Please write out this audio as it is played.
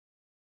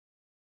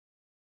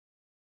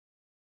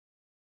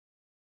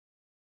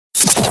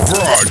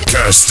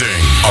Broadcasting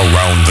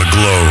around the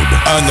globe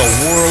on the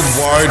World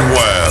Wide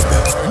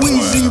Web.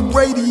 Weezy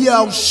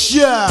Radio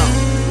Show.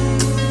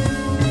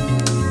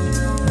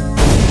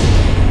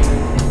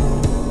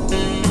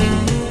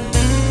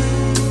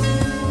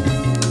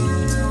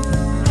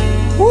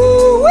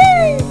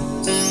 Woo-wee.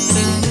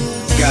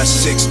 Got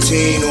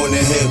 16 on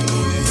the hip,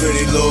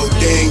 pretty little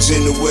things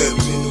in the whip.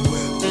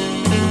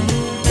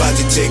 About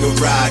to take a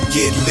ride,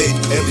 get lit.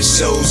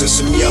 Episodes of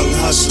some young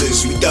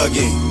hustlers, we dug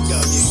in.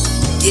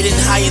 Getting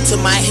high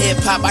into my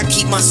hip-hop, I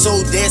keep my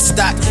soul dead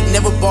stock.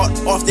 Never bought,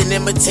 often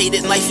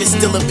imitated. Life is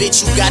still a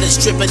bitch, you gotta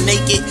strip her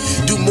naked.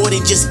 Do more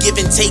than just give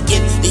and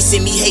taking. They say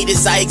me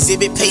haters, I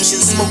exhibit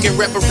patience. Smoking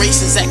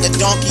reparations, act a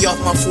donkey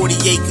off my 40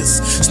 acres.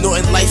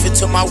 Snorting life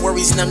until my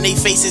worries numb they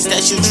faces.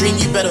 That's your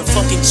dream, you better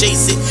fucking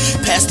chase it.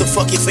 Past the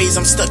fucking phase,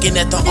 I'm stuck in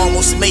at the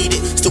almost made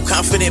it. Still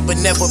confident, but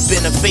never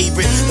been a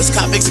favorite. Those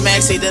convicts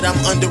mag say that I'm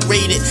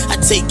underrated. I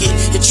take it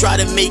and try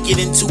to make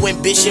it into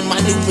ambition. My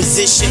new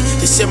position,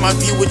 to share my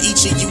view with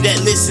each of you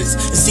that listens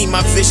and see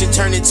my vision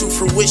turn into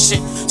fruition.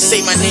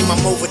 Say my name,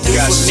 I'm overdue.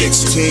 Got for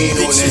 16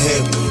 on the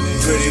hip,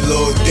 pretty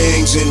little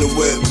things in the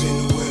whip.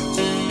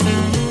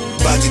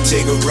 About to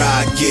take a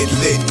ride, get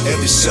lit.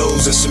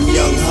 Episodes of some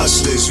young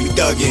hustlers, we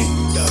dug in.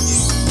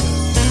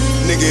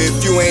 Nigga,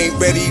 if you ain't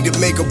ready to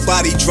make a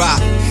body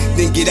drop,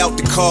 then get out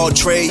the car,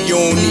 Trey, you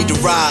don't need to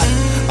ride.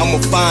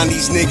 I'ma find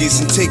these niggas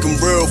and take them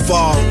real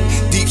far.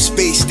 Deep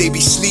space, they be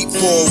sleep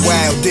for a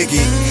while, dig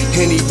it.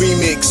 Henny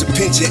remix, a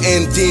pinch of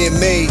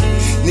MDMA.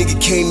 Nigga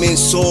came in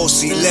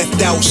saucy,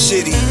 left out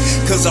shitty.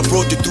 Cause I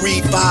brought the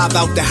 3-5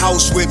 out the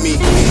house with me.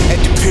 At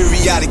the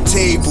periodic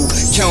table,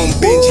 counting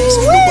Benjis.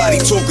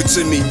 Nobody talking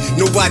to me,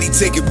 nobody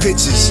taking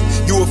pictures.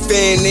 You a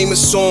fan, name a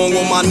song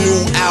on my new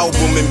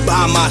album and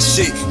buy my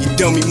shit, you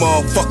dummy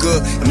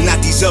motherfucker. I'm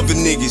not these other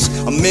niggas,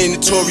 I'm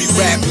mandatory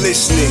rap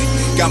listening.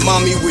 Got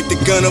mommy with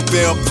the gun up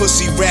and her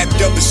pussy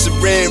wrapped up in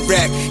saran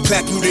wrap.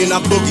 Clap you then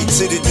I boogie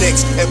to the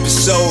next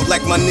episode.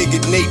 Like my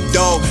nigga Nate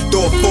Dogg,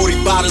 throw a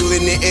 40 bottle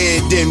in the air,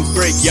 then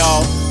break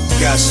y'all.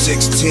 Got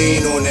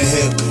 16 on the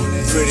hip,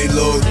 pretty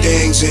little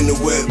things in the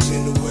whip.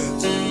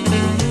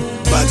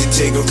 About to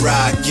take a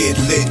ride, get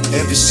lit.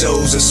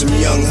 Episodes of some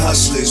young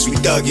hustlers, we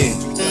dug in.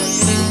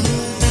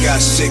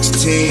 Got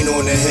 16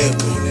 on the hip,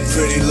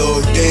 pretty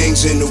little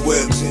things in the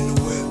whip.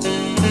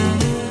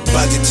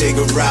 About to take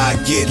a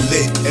ride, get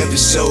lit.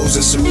 Episodes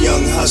of some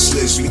young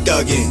hustlers, we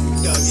dug in.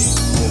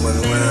 Going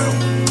around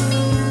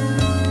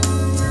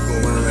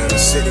the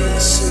city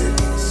and shit.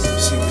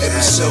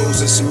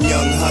 Episodes of some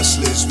young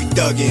hustlers, we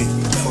dug in.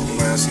 Fuck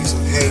around, see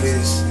some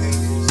haters.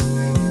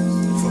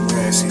 Fuck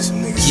around, see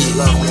some niggas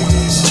who love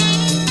niggas.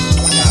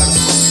 How the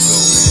fuck you go,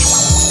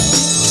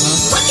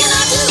 man? What can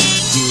I do?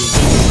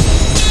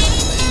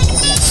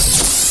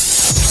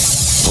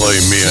 Play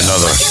me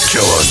another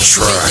killer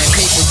track. That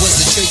paper was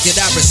the trick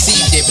that I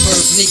received at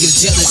birth.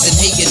 Niggas jealous and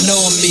hating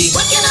on me.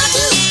 What can I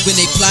do? When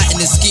they plotting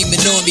and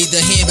scheming on me,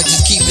 the hammer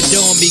just keep it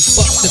on me.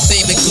 Fuck the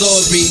fame and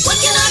glory. What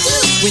can I do?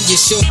 When you're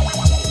sure.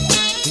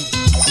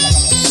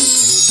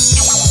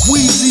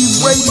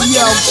 Weezy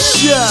Radio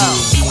Show.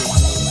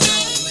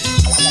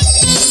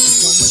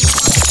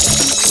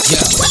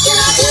 What can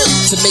I do?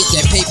 To make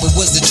that paper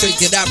was the trick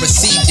that I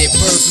received at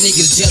birth.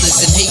 Niggas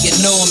jealous and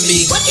hating on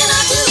me. What can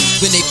I do?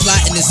 When they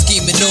plotting and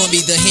scheming on me,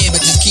 the hammer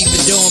just keep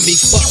it on me.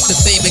 Fuck the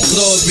fame and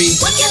glory.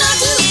 What can I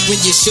do? When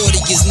your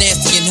shorty is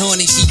nasty and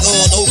horny, she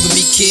all over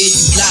me, kid.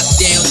 You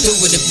locked down,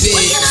 doing a bid.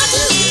 What can I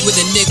do? With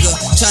a nigga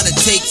trying to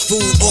take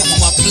food off of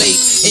my plate,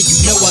 and you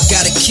know I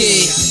got a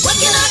kid. What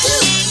can I do?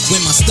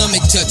 When my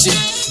stomach touching,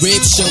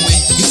 ribs showing,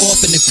 you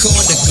off in the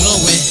corner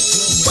glowing.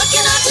 What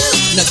can I do?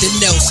 Nothing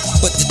else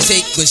but to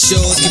take with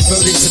shows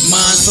converted to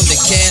mine, from the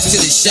cash to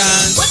the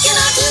shine. What can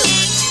I do?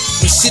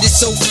 When shit is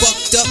so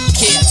fucked up,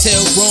 can't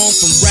tell wrong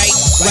from right,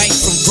 right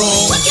from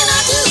wrong. What can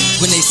I do?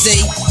 When they say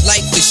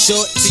life is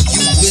short, to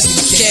you is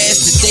the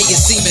cash, the day is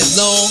seeming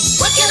long.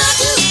 What can I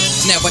do?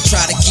 Now I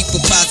try to keep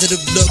a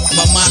positive look,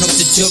 my mind off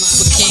the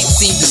jokes, but can't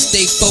seem to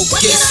stay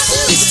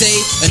focused. They say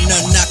an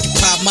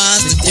unoccupied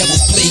mind's the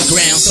devil's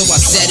playground, so I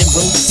sat and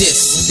wrote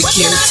this to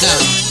kill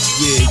time.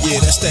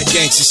 Yeah, that's that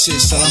gangster shit,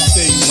 son. I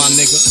feel you, my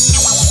nigga.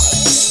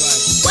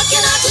 What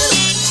can I do?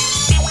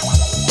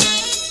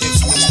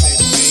 Influence,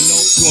 baby, ain't no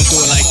gonna do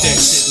it like that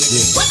shit, nigga.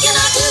 Yeah. What can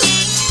I do?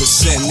 But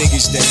send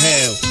niggas to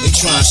hell. They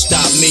tryna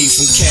stop me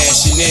from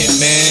cashing in,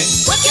 man.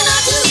 What can I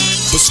do?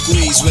 But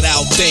squeeze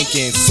without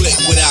thinking, flip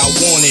without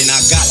warning. I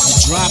got the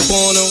drop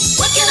on them.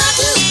 What can I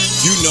do?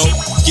 You know,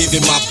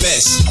 giving my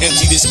best.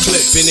 Empty this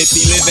clip, and if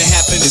he living,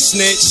 happen to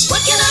snitch.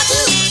 What can I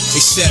do?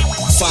 Except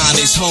find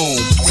his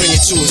home, bring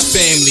it to his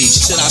family.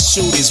 Should I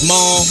shoot his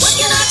mom? What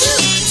can I do?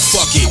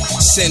 Fuck it,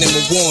 send him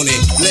a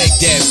warning. Leg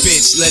that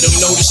bitch, let him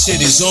know the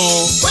shit is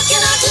on. What can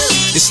I do?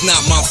 It's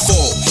not my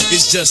fault,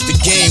 it's just the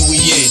game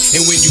we in.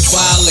 And when you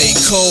violate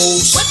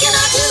codes, What can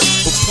I do?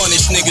 but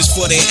punish niggas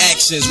for their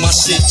actions, my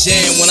shit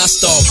jam when I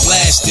start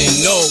blasting.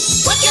 No,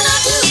 What can I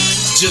do?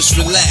 just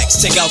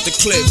relax. Take out the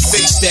clip,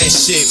 fix that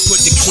shit.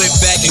 Put the clip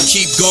back and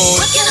keep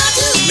going. What can I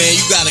do? Man, you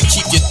gotta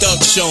keep your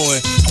thug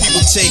showing. People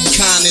take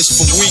kindness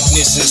for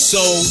weakness, and so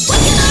What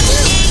can I do?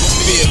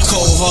 be a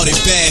cold-hearted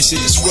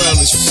bastard. This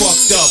world is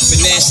fucked up, and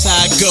that's how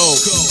it go.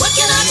 What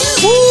can I do?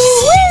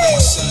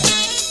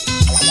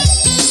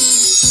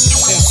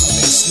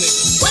 Infamous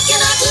nigga. What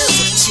can I do?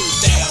 For the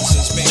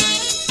 2000s, baby.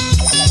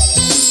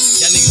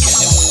 Y'all niggas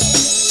got that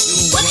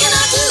little What can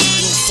I do?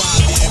 little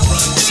 5-year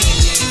run,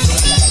 10-year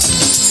run.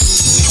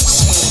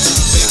 Small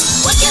time, baby.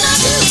 What can I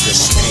do?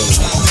 Small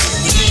time,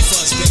 baby. Beneath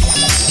us, baby.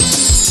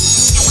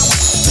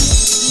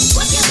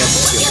 What can I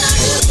do?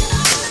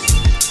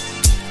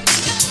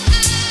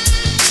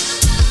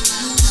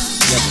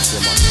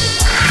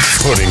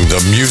 Putting the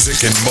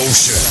music in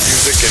motion.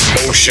 Music in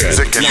motion.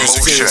 Music in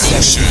motion.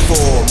 1974,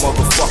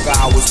 motherfucker,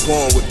 I was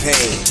born with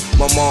pain.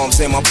 My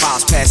moms and my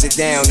pops pass it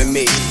down to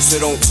me. So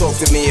don't talk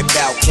to me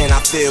about can I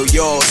feel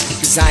yours,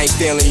 cause I ain't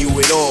feeling you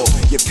at all.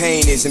 Your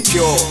pain isn't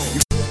pure.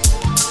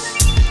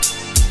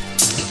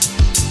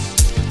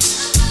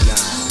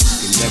 Nah,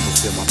 you can never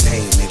feel my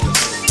pain, nigga.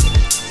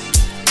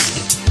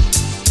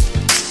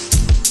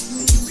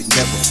 And you can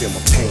never feel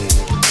my pain,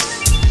 nigga.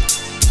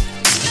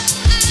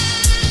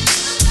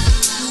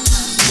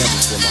 Never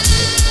feel my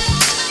pain.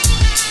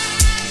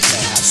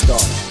 That's how I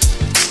started.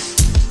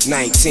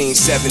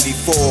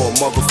 1974,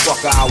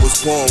 motherfucker, I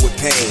was born with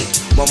pain.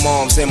 My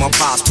moms and my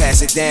pops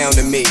pass it down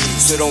to me.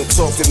 So don't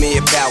talk to me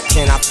about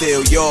can I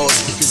feel yours,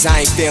 cause I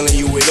ain't feeling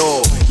you at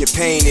all. Your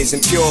pain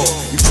isn't pure.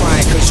 You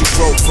crying cause you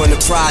broke from the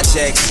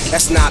projects.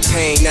 That's not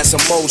pain, that's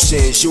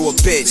emotions. You a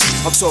bitch.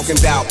 I'm talking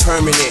about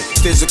permanent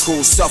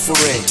physical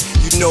suffering.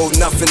 You know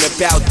nothing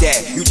about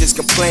that. You just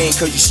complain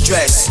cause you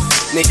stress.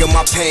 Nigga,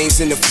 my pain's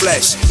in the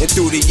flesh. And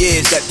through the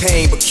years that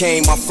pain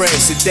became my friend.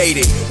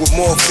 Sedated with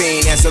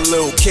morphine as a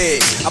little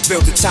kid. I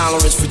built a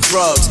tolerance for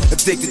drugs,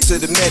 addicted to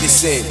the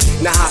medicine.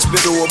 Now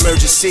hospital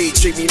emergency,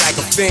 treat me like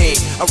a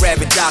fiend. I'd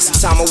rather die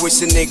sometime, I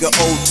wish a nigga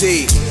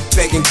OD.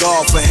 Begging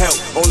God for help,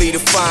 only to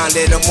find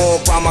that I'm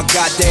all by my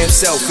goddamn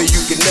self. And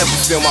you can never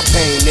feel my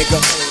pain, nigga.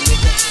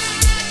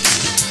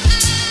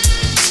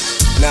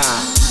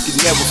 Nah, you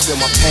can never feel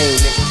my pain,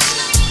 nigga.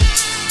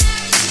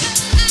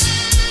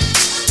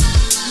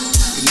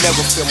 You can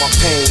never feel my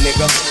pain,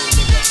 nigga.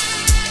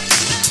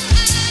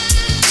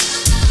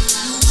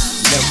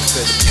 Never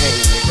feel the pain,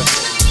 nigga.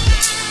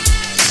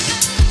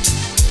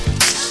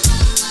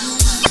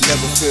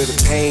 Never feel the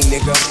pain,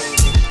 nigga.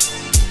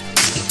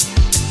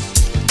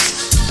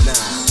 Nah,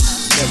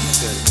 never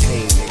feel the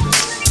pain, nigga.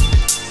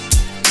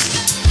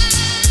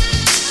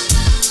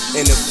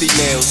 And the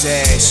female's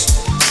ass,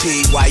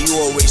 P, why you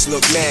always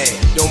look mad?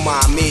 Don't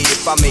mind me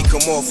if I may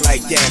come off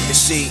like that, but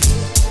see,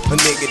 a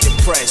nigga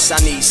depressed, I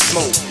need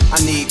smoke,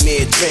 I need me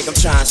a drink, I'm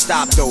trying to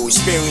stop though.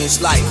 Experience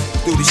life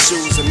through the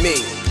shoes of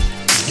me.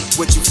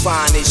 What you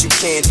find is you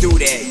can't do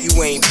that, you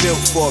ain't built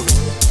for it.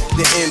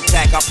 The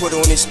impact I put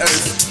on this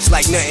earth, it's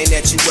like nothing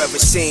that you ever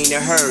seen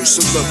or heard. So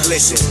look,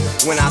 listen,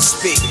 when I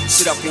speak,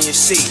 sit up in your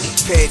seat.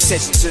 Pay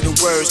attention to the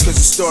words, cause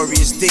the story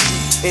is deep.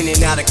 In and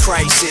out of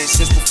crisis,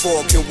 since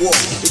before I can walk.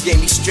 It gave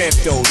me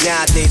strength though,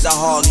 nowadays I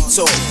hardly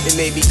talk. It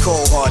made me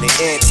cold-hearted,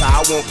 anti,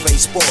 I won't play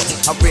sports.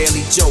 I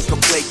rarely joke or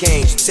play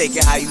games, take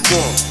it how you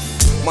want.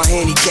 My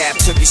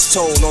handicap took its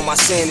toll on my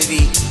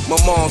sanity.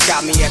 My mom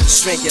got me at the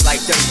shrink at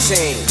like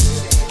 13.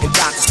 And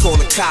doctors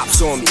calling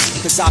cops on me,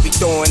 cause I be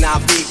throwing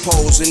IV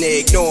poles and they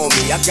ignore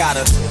me. I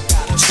gotta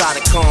try to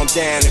calm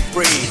down and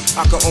breathe.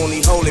 I can only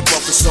hold it but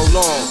for so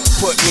long,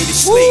 put me to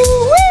sleep.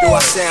 Do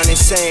I sound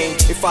insane?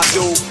 If I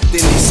do,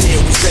 then this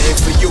here was written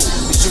for you.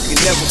 Cause you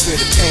can never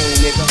feel the pain,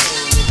 nigga.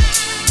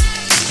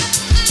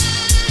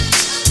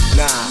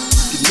 Nah,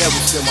 you can never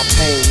feel my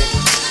pain,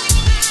 nigga.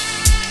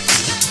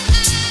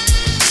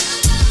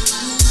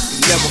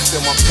 You never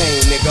feel my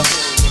pain, nigga.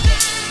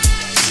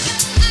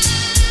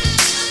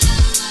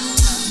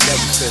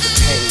 Never feel the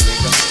pain,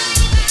 nigga.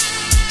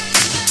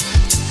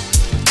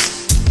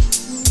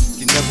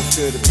 You never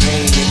feel the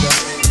pain, nigga.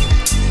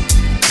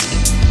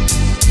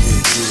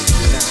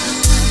 Nah,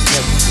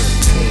 never feel the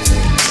pain,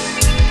 nigga.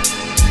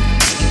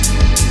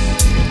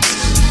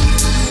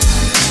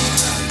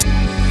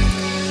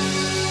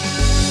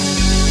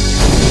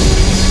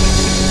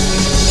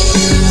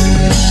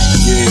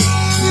 Yeah.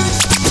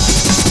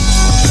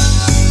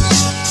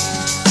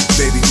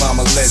 Baby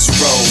mama, let's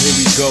roll. Here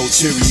we go,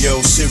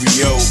 Cheerio,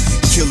 cereal.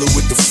 Killer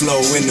with the flow,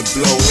 in the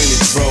blow, in the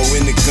dro,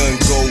 in the gun,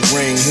 go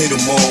ring, hit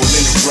them all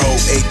in a row.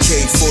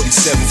 AK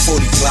 47,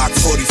 40 Glock,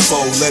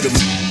 44, let them.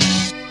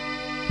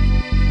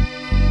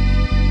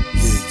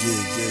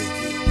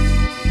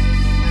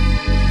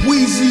 Yeah.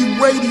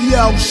 Weezy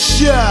Radio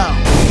Show.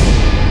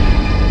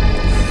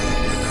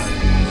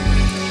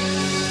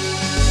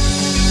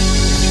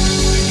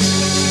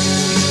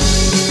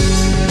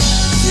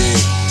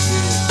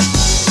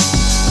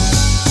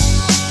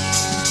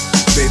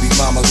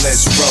 Mama,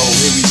 let's roll.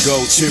 Here we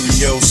go,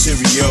 Cheerio,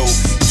 cereal.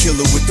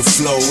 Killer with the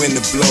flow, in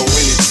the blow,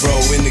 in the throw,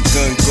 in the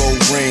gun, go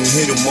ring,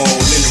 hit them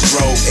all in a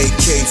row.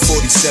 AK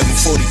 47,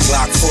 40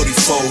 Glock,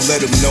 44, let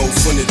them know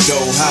from the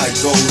dough how it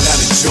go, not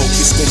a joke.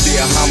 It's gonna be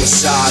a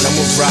homicide,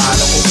 I'ma ride,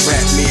 I'ma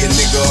wrap me a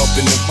nigga up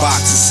in the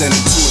box and send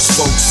him to his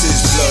folks, his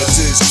blood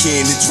to his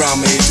kin. The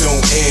drama, it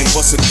don't end.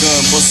 Bust a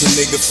gun, bust a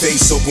nigga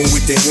face open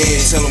with the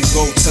hand. Tell him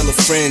go, tell a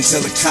friend,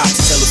 tell the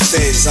cops, tell the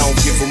feds. I don't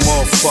give a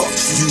motherfuck,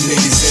 you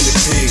niggas and the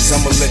pigs.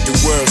 I'ma let the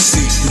world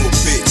see you a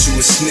bitch, you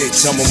a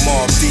snitch. I'm a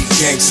Mobb Deep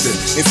gangster,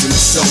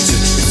 infamous soldier.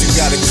 If you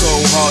got a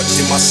cold heart,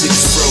 then my shit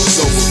is froze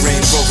over.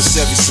 Range Rover,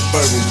 Chevy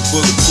Suburban with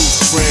bulletproof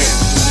trim.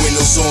 The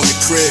windows on the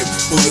crib,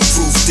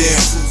 bulletproof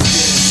down.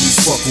 You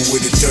fucking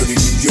with a dirty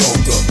New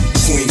Yorker.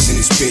 Queens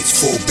in this bitch,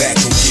 fall back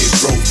and get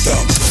rolled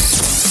up.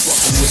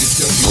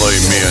 Play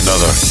me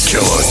another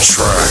killer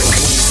track.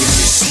 You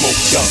get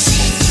smoked up.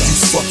 You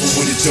fucking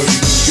with a dirty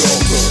New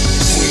Yorker.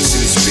 Queens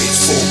in this bitch,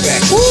 fall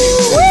back and get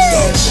rolled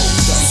up.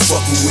 You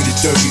fucking with a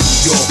dirty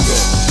New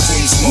Yorker.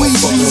 Queens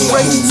motherfucker, move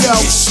and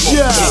get smoked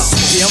up.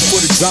 Yeah, I'm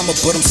for the drama,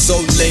 but I'm so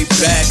laid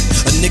back.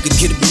 A nigga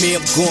get at me,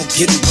 I'm gon'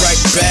 get it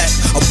right back.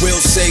 I will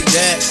say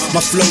that,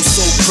 my flow's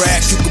so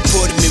crack. You can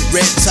put him in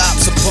red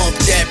tops or pump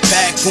that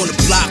back. On the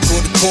block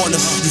or the corner,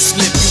 you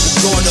slip, you a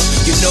goner.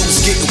 You know it's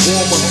getting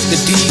warmer, the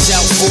D's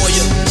out for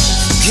you.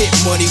 Get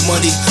money,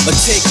 money, or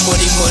take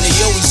money, money.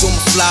 Always on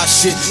my fly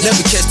shit,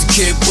 never catch the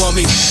kid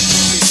bummy.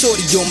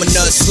 Shorty on my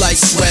nuts like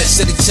sweat,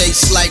 said it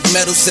tastes like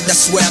metal, said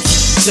that's where I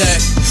keep tech.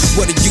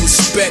 What do you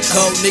expect,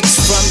 ho? Niggas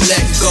from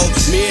letting go.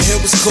 Me and him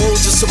was cool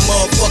just a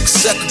motherfucker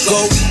second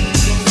ago.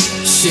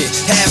 Shit,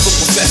 half a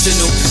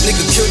professional.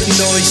 Nigga kill the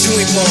noise, you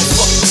ain't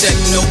motherfucking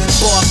techno.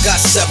 Boy, I got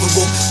several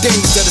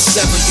things that'll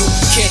sever you.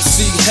 Can't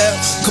see hell,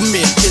 come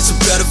here, here's a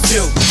better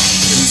view.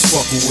 You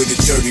fucking with a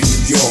dirty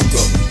New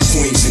Yorker.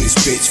 Queens in this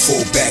bitch,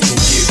 fall back and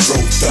get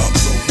rolled up.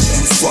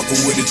 You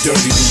fucking with a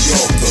dirty New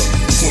Yorker.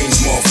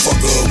 Queens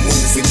motherfucker,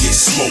 move and get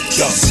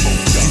smoked up.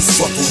 You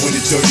fucking with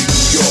a dirty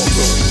New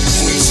Yorker.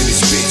 Queens in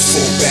this bitch,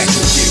 fall back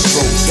and get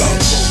rolled up.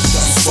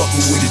 You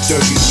fucking with a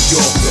dirty New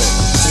Yorker.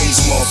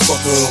 Queens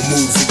motherfucker,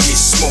 move and get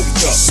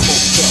smoked up.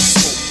 Smoked up,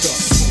 smoked up.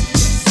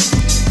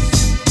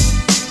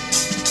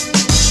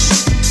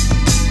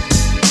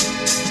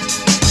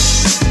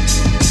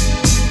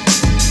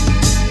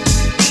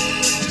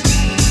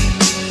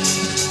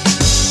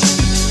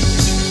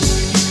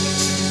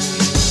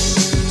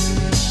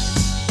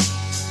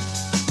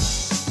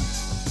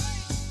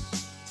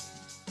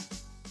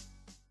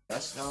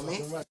 That's what I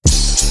mean.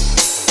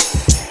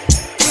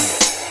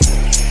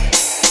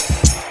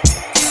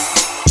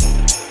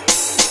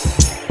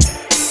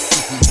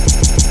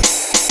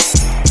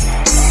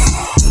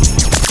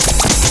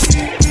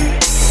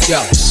 Yo,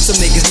 some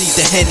niggas need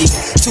the Henny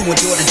to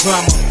endure the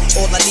drama.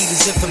 All I need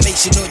is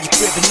information on your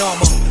crib and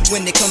armor.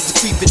 When it comes to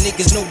creeping,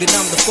 niggas know that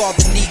I'm the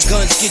father. Need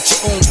guns, get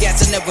your own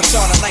gas. I never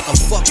charter like a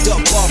fucked up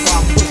barber.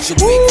 I push a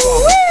big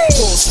father.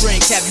 Full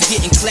strength, have you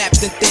getting clapped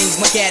and things.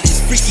 My dad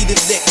is freaky to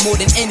lick more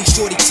than any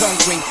shorty tongue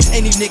ring.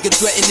 Any nigga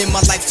threatening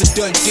my life's a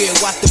done deal.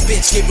 Watch the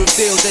bitch get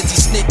revealed as he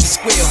snick and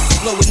squeal.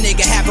 Blow a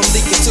nigga, have him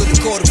leak into the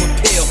court of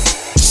appeal.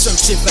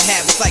 Searching for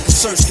habits like a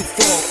search to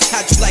fall.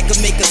 How'd you like to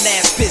make a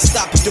last pit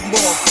stop at the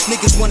mall?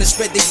 Niggas wanna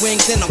spread their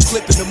wings, then I'm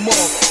clipping them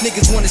all.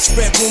 Niggas wanna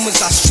spread rumors,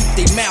 I shoot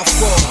they mouth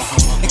off.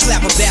 And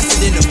clap a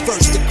bastard in the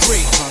first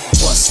degree.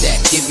 Bust that,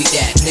 give me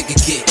that, nigga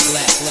get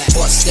clap.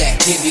 Bust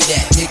that, give me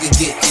that, nigga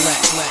get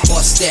clap.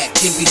 Bust that,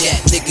 give me that,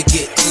 nigga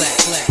get clap.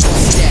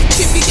 Bust that,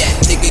 give me that,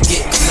 nigga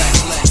get clap.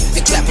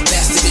 And clap a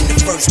bastard in the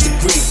first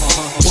degree.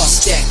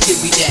 Bust that,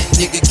 give me that,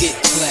 nigga get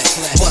clap.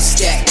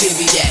 Bust that, give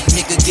me that,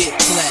 nigga get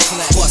clap.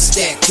 Bust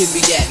that, give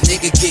me that,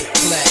 nigga get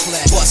clap.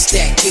 Bust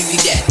that, give me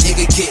that,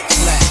 nigga get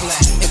clap.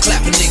 And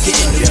clap a nigga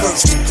in the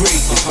first degree.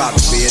 It's about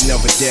to be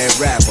another dead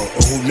rapper,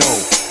 or who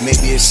knows?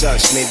 Maybe it's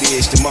us, maybe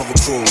it's the mother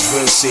crew.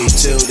 We'll see.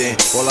 Till then,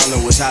 all I know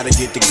is how to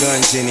get the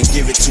guns in and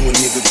give it to a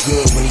nigga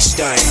good when he's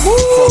stunning.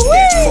 Fuck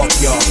that, fuck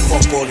y'all,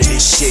 fuck all of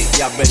this shit.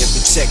 Y'all better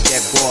protect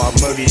that bar,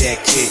 murder that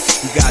kid.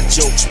 You got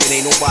jokes, but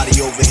ain't nobody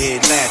over here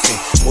laughing.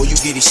 All you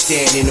get is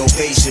standing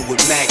ovation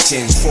with Mac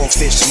 10s.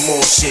 Forfeit some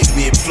more shit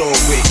we implore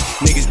with.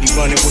 Niggas be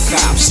running with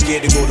cops,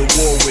 scared to go to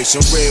war with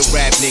some real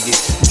rap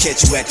niggas.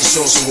 Catch you at the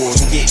social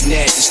wars, I'm getting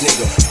at this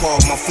nigga.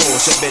 Pardon my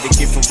force, I better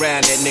get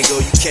around that nigga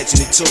or you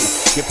catching it too.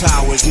 Your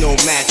power is no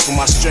match for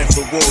my strength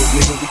and words,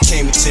 nigga. We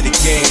came into the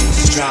game,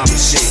 it's drama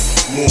shit.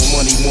 More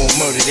money, more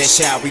murder, that's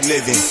how we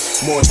living.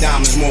 More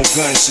diamonds, more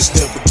guns since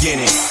the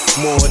beginning.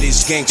 More of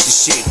this gangster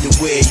shit to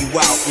wear you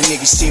out. You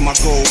niggas see my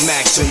gold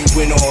max, so you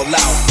went all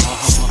out.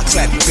 I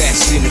clap your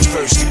bastard in the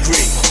first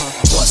degree.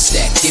 Bust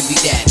that, give me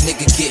that,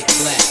 nigga get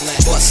clap.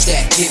 Bust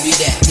that, give me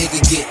that,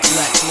 nigga get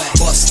clap.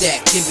 Bust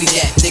that, give me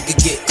that, nigga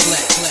get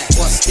clap.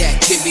 Bust that,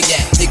 give me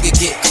that, nigga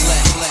get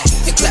clap.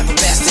 And clap a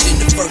bastard in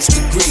the first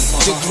degree.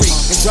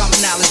 And drama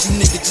knowledge, you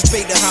niggas just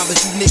pay the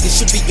homage. You niggas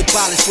should be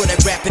abolished for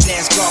that rapping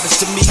ass garbage.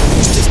 To me,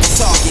 you just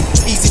a target,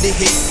 easy to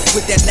the hit.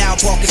 With that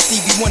loud bark,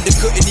 Stevie Wonder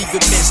couldn't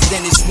even miss.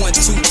 Then it's 1,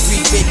 2,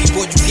 3, baby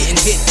boy, you getting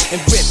hit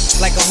and ripped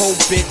like a whole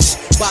bitch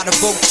by the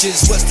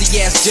vultures. Rusty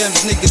ass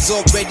gems, niggas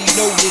already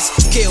know this.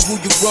 Care who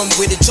you run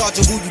with, in charge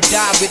of who you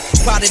die with.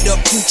 Potted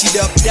up, Gucci'd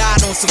up,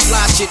 died on some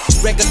fly shit.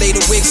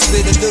 Regulator wig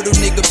split, a little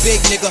nigga,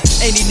 big nigga.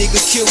 Any nigga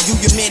kill you,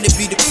 your man to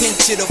be the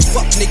pinch hitter.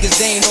 Fuck niggas,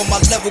 they ain't on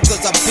my level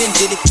cause I been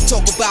did it.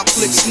 Talk about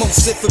flick, smoke,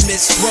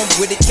 syphilis, run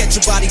with it. Catch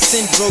your body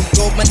syndrome,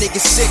 go my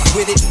niggas sick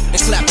with it.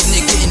 And clap a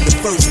nigga in the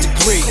first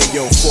degree. Hey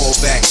yo, fall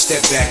back,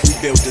 step back, we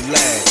built the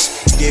last.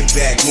 Give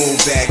back,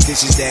 move back,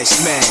 this is that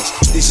smash.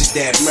 This is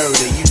that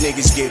murder, you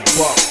niggas get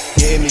bucked.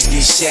 Your image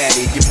get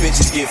shattered, your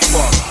bitches get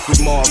fucked. With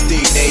Mobb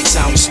Deep, every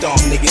time we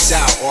stomp niggas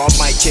out. Or I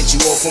might catch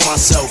you off for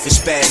myself and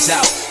spaz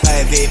out.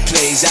 However it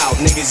plays out,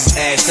 niggas is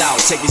assed out.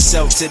 Take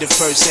yourself to the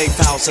first safe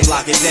house and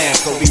lock it down.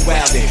 Kobe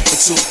Wildin' for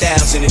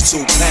 2,000 and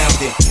 2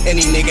 pounding.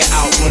 Any nigga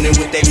out running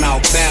with they mouth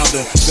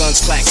bounder.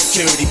 Guns clack,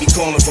 security be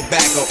calling for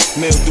backup.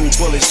 Mildew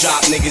bullets drop,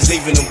 niggas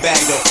leaving them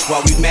bagged up.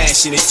 While we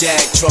mashing a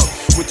jag truck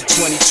with the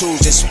 22s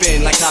that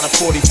spin like how the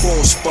 44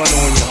 spun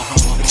on ya.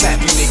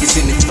 Clap you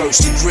niggas in the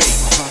first degree.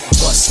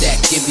 Bust that,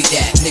 give me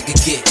that, nigga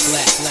get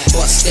clap.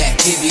 Bust that,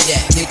 give me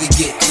that, nigga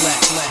get clap.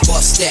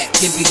 Bust that,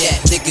 give me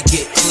that, nigga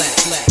get clap.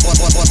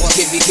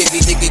 Give me, nigga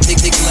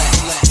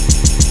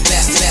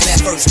clap. That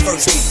first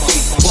beat.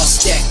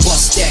 Bust that,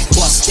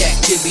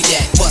 give me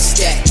that. Bust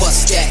that,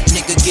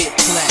 nigga get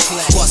clap.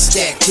 Bust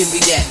that, give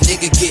me that,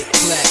 nigga get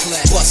clap.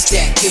 Bust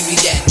that, give me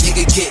that,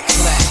 nigga get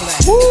clap.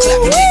 Clap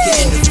a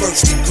nigga in the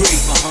first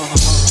degree.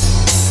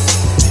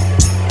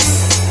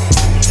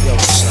 Yo,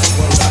 son,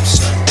 what up,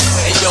 son?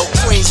 Hey yo,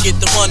 Queens get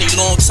the money,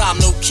 long time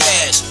no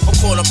cash. I'm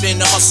caught up in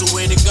the hustle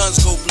where the guns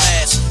go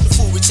blast. The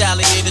fool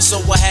retaliated, so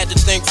I had to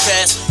think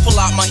fast. Pull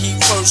out my heat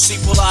first, see,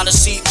 pull out a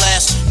seat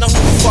last. Now who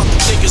the fuck you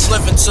think is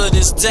living to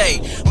this day?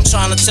 I'm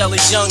trying to tell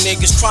these young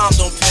niggas crime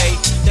don't pay.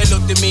 They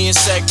looked at me and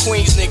said,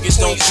 Queens niggas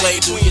don't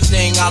play. Do your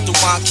thing, I'll do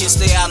mine, kid,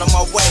 stay out of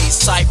my way.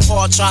 Type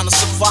hard trying to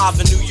survive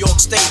in New York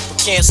State, but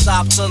can't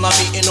stop till I'm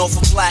eating off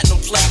a platinum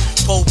plate.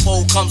 Po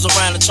comes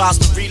around and tries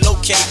to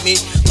relocate me.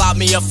 Lock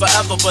me up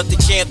forever, but they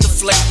can't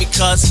deflate me,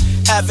 cause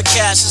having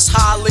cash is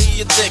highly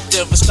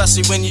addictive,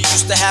 especially when you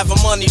used to having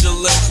money to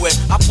live with.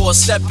 I pour a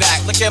step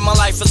back, look at my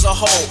life as a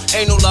whole.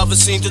 Ain't no lover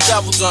seen, the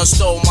devil done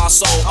stole my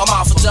soul. I'm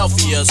out for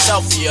Delphia,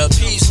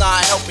 P's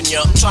not helping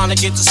ya. I'm trying to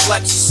get this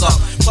Lexus up,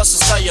 plus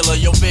it's cellular,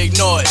 yo, big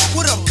noise.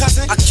 What up,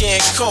 cousin? I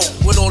can't cope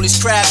with all these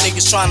crab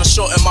niggas trying to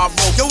shorten my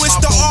rope. Yo, it's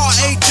the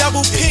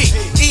R-A-P-P-E-R-N-O-Y-D.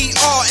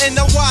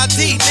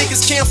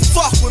 Niggas can't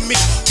fuck with me.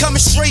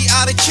 Coming straight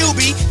out of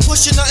QB,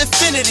 pushing the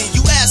infinity.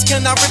 You ask,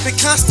 can I rip it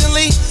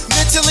constantly?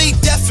 Mentally,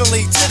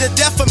 definitely, to the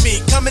death of me.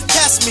 Come and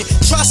test me,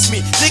 trust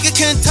me. Nigga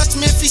can't touch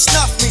me if he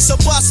snuff me, so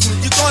bust me.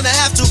 You gonna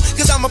have to,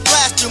 cause I'ma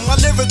blast you. My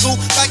lyrical,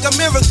 like a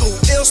miracle.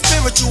 Ill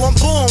spiritual, I'm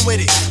born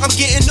with it. I'm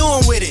getting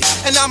on with it.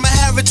 And I'ma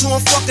have it till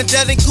I'm fucking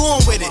dead and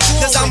gone with it.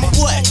 Cause I'm a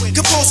what?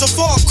 Composer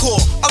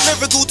hardcore. A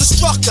lyrical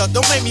destructor.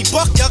 Don't make me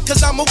buck ya,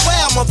 cause I'm a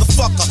wild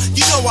motherfucker.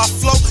 You know I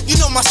flow, you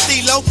know my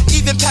stilo.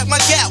 Even pack my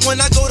gap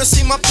when I go to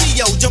see my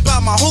P.O. Jump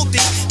out my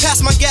hoopty, pass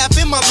my gap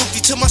in my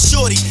loopty to my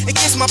shorty. In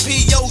case my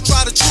P.O.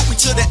 try to troop me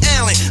to the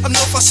alley. I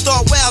know if I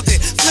start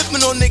wildin',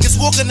 flipping on niggas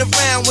walking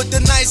around with the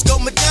nice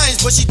gold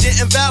medallions, but she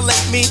didn't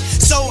violate me.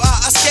 So I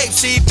escaped,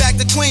 see, back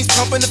to Queens,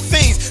 pumping the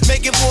fiends,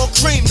 making more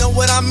cream, know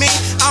what I mean?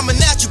 I'm a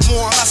natural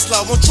born hustler,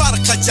 won't try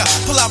to cut ya,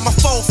 pull out my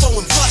phone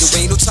and bust.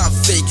 There ain't no time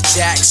for fake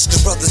jacks, the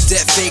brothers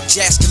that fake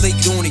jacks can lay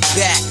it on their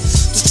back.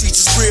 The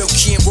streets is real,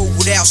 can't roll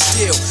without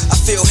skill. I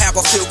feel how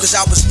I feel cause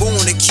I was born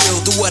to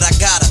kill. Do what I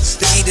gotta,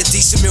 to eat a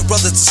decent meal,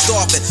 brothers to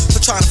starving. For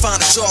trying to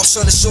find a job,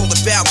 son, it's all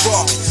about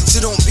robbing.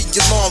 So don't be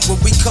alarmed when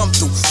we come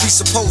through. We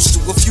supposed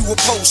to, if you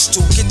opposed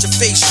to, get your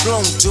face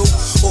blown, dude.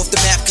 Off the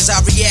map cause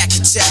I react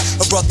and chat.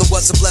 A brother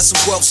was a blessed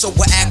wealth, so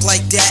I act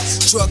like that.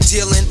 Drug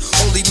dealing,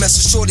 only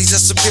messing shorties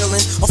that's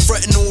appealing. I'm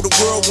fretting all the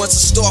world once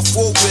I start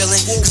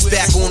four-wheeling. Cause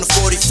back on the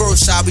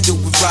 41st, how we do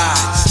we ride.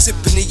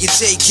 Sipping in your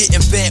J,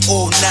 getting bent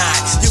all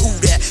night. You who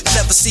that?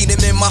 I never seen him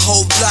in my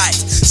whole life.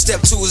 Step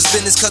to his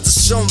business cause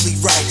it's only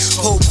right.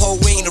 Po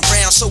ain't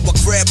around, so I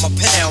grab my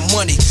pound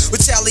money.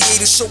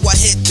 Retaliated, so I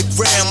hit the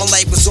ground. My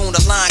life was on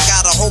the line,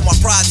 gotta hold my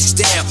projects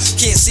down.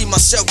 Can't see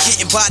myself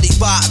getting bodied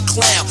by a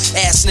clown.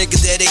 Ass nigga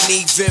that ain't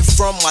even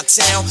from my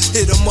town.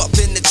 Hit him up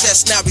in the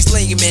chest, now he's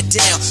laying me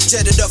down.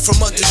 Jetted up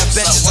from under the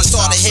benches, I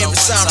started hearing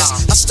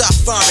sirens. I stopped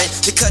firing,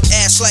 they cut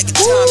ass like a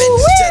diamond.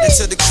 Jetted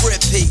to the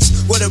crib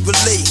piece, what a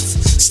relief.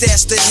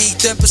 Stashed the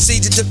heat, then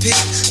proceeded to peek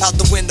out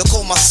the window,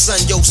 call my son,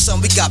 yo son,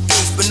 we got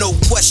beef, but no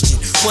question.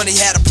 Money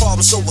had a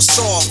problem, so I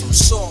solved him.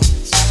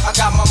 I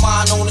got my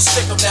mind on the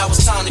stick up, now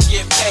it's time to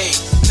get paid.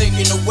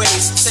 Thinking of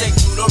ways to take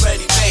food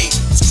already made.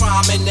 It's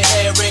crime in the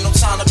air, ain't no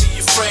time to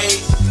be afraid.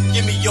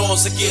 Give me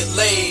yours or get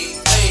laid.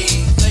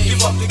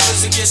 Give up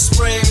because it gets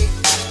sprayed.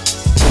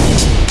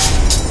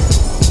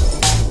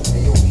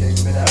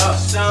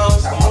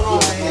 Sounds going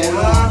on here,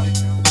 huh?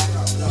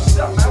 What's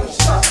up, man? What's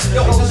up?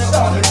 Yo, what's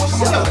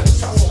up?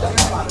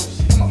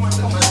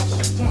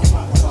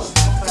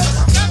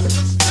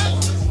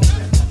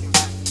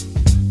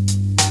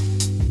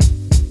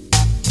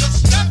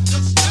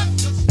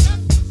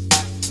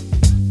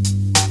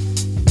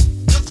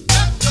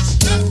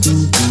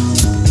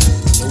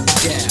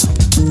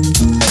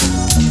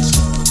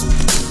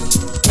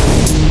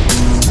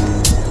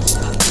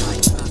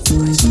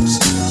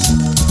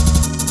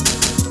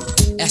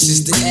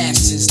 Ashes to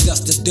ashes,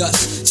 dust to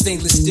dust.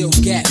 Stainless steel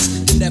gaps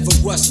that never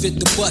rust. Fit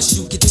the bus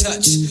you can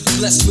touch.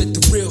 Blessed with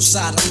the real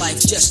side of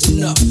life, just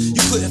enough. You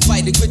couldn't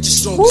fight it with your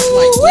strongest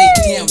might. Lay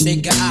down,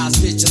 nigga,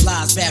 eyes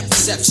visualize bad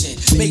perception.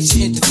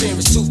 Major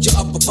interference to your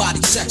upper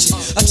body section.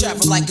 I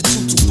travel like a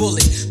 2-2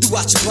 bullet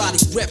throughout your body,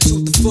 rep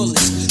to the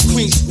fullest.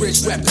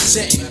 Queensbridge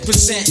representing,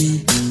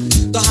 presenting.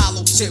 The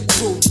hollow tip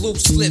crew,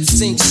 loops, flips,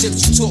 sing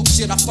ships, you talk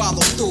shit, I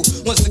follow through.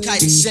 Once the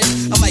kite is sent,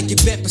 I might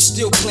get bent but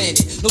still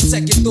planted. No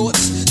second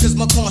thoughts, cause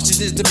my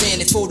conscience is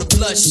demanding for the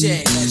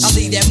bloodshed. I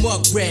leave that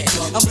mug red.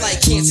 I'm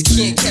like cancer,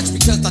 can't catch me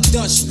cause I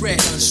done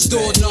spread.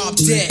 Doorknob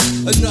dead,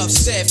 enough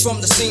said.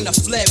 From the scene I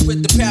fled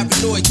with the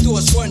paranoid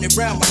thoughts running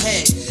around my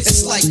head.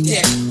 It's like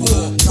that,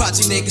 war,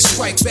 project niggas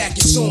strike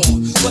back, it's on.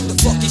 What the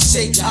fuck you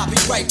say, I'll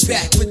be right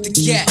back with the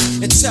gat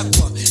and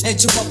temper. And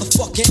your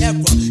motherfucking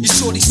error. Your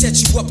shorty set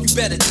you up, you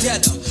better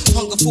dead her.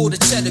 Hunger for the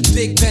cheddar,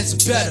 big Benz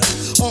are better.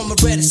 Armor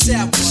red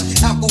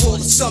established, alcohol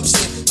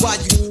assumption. While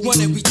you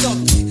running, we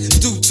thumping.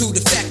 Due to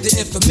the fact that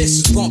infamous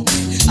is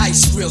bumping.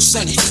 Ice grill,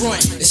 sunny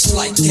front, it's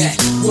like that.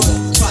 War,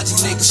 project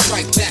niggas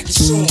strike back,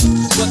 it's on.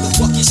 What the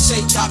fuck you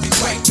say, I'll be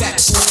right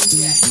back. It's like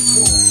that.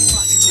 War,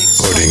 project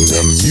niggas Putting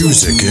the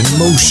music in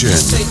motion.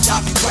 say I'll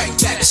be right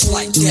back, it's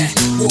like that.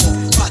 War,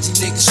 project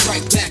niggas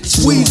strike back,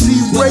 it's on. Weezy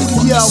What the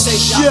fuck you Radio say,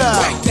 I'll be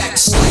Show. right back,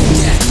 it's like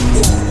that.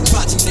 War,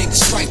 project niggas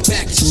strike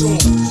back, it's on.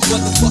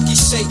 What the fuck you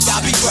say,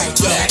 I'll be right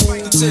back.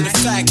 To the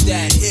fact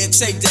that, here,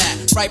 take that,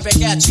 right back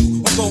at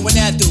you. I'm going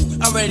at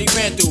through, I already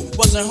ran through.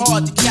 Wasn't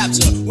hard to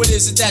capture. What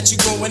is it that you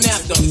going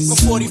after? From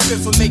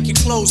 45th will make your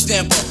clothes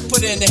damper.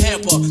 Put in the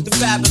hamper. The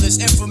fabulous,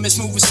 infamous,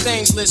 moving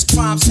stainless,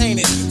 crimes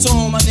heinous. To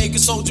all my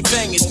niggas, soldier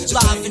bangers,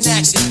 live in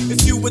action.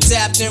 If you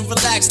adapt and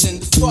relaxed, then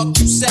the fuck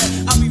you said,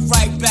 I'll be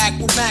right back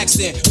with Max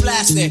then,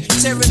 blasting,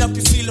 tearing up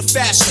your feel of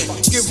fashion.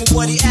 Give him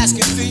what he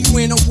asking, fill you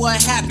in on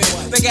what happened.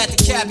 Back at the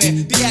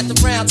cabin, be at the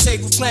round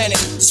table planning.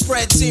 The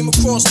spread team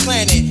across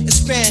planet,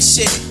 expand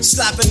shit.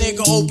 Slap a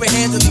nigga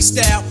open-handedly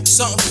style,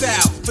 something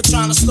foul. For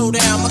trying to slow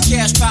down my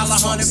cash pile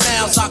 100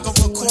 miles. I can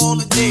recall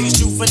the days,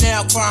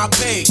 juvenile crime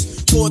pays.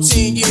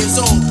 14 years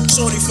old,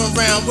 shorty from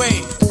round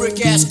way. Brick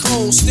ass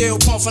cold, still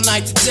pump from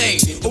night to day.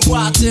 But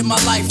why did my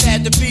life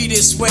had to be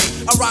this way?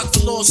 I rock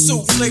the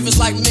lawsuit, flavors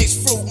like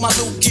mixed fruit. My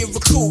loot get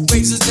recoup,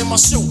 razors in my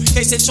shoe.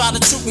 Case they try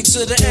to troop me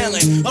to the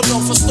island. I'm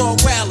known for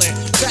start wailing.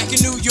 Back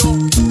in New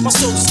York, my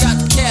soldiers got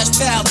the cash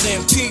piled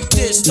in. Peep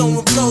this,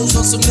 throwing blows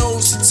on some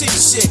nose to teeth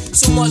shit.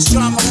 So much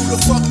drama, who the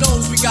fuck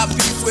knows we got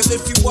beef with?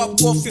 Lift you up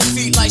off your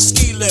feet like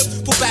ski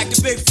lift. Pull back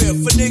the big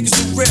fifth for niggas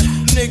who rip,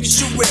 niggas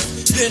you whip.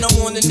 Then I'm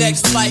on the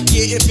next flight,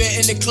 getting bent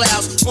in the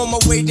clouds. On my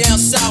way down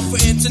south for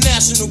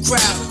international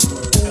crowd.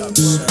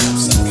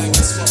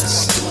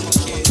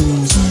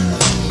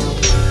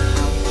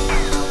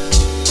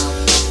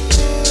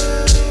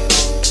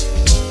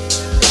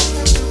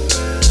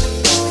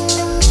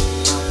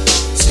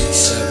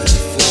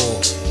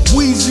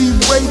 Weezy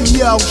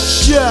Radio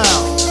Show.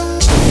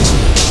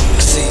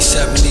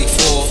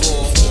 C74.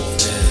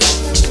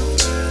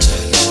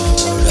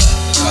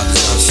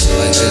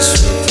 Like this.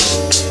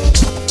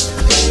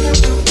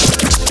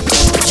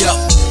 Yo,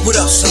 what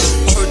up, son?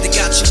 I heard they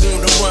got you on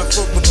the run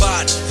for my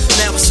body.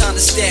 Now it's time to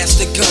stash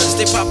the guns.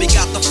 They probably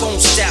got the phone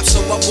staff,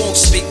 so I won't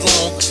speak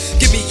long.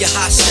 Give me a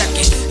hot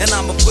second, and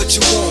I'ma put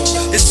you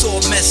on. It's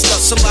all messed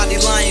up, somebody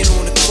lying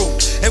on the crew.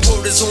 And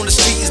word is on the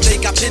streets, they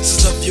got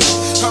pictures of you.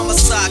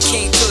 Homicide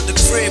came to the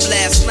crib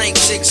last night,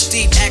 6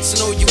 deep,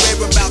 asking all your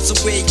whereabouts and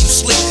where you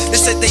sleep. They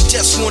said they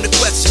just wanna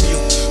question you,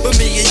 but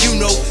me and you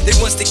know, they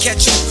wants to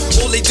catch you.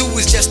 All they do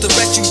is just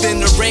arrest you, then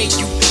arraign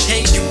you,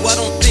 hang you. I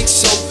don't think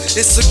so.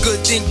 It's a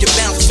good thing you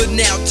bounce, but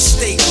now to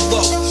stay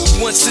low.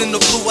 Once in the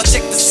blue, I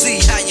check to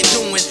see how you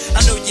doing.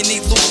 I know you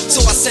need loot,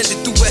 so I send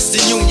it through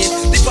Western Union.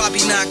 They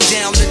probably knock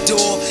down the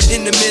door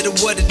in the middle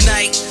of the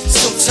night,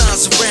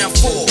 sometimes around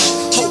 4,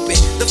 hoping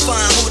to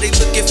find who they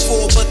looking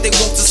for, but they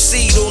won't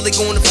succeed. All they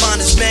gonna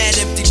find is mad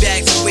empty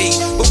bags of weed.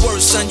 But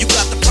worse, son, you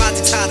got the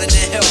projects hotter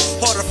than hell.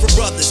 Harder for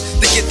brothers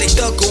to get they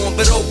thug on,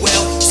 but oh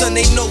well. Son,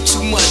 they know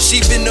too much,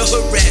 even the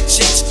hood rat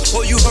chicks.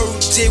 All you heard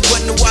did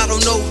what, no, I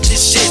don't know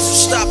this shit, so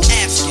stop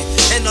asking.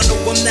 And I know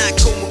I'm not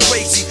going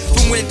crazy.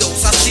 From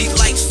windows, I see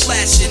lights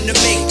flashing to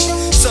maybe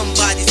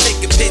somebody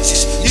taking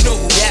pictures. You know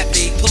who that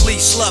be?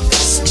 Police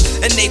lovers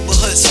and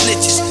neighborhood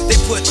snitches. They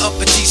put up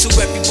a G so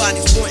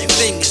everybody's pointing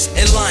fingers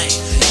and lying.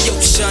 Yo,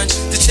 son,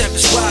 the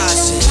temperature's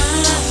rising.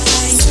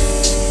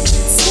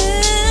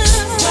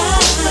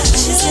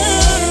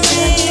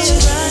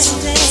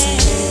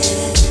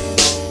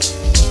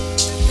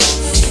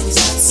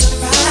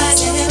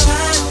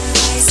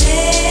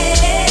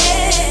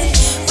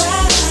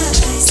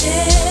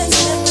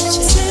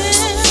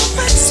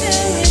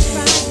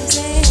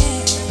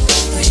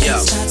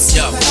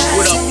 Yo,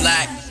 what up,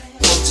 black?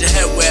 Hold your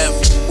head wherever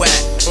you whack.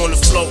 On the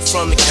float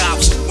from the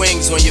cops with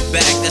wings on your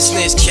back. That's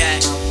Snitch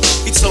Cat.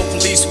 He told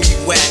police where you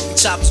whack. We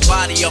chopped his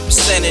body up and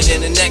sent it in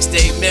the next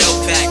day mail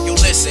pack. Yo,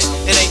 listen,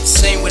 it ain't the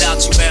same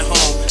without you at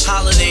home.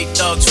 Holiday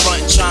thugs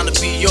frontin' trying to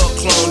be your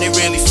clone. They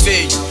really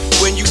fear you.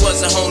 When you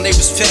wasn't home, they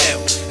was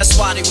pale. That's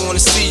why they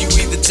wanna see you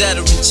either dead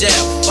or in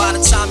jail. By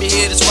the time you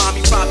hear this rhyme,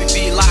 you probably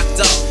be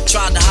locked up.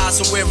 Tried to hide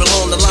somewhere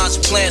along the lines,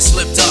 your plan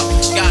slipped up.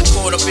 Got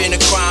caught up in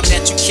a crime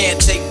that you can't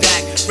take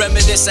back.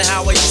 Reminiscing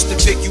how I used to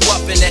pick you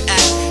up in the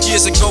act.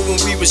 Years ago when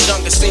we was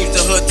younger, seems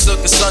the hood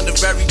took us under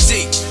very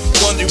deep.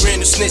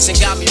 Wondering if snitching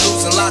got me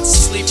losing lots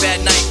of sleep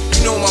at night.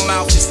 You know my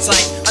mouth is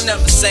tight. I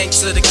never sang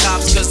to the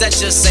cops, cause that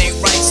just ain't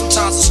right.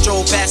 Sometimes I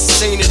stroll past the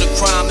scene of the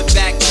crime and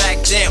back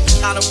down.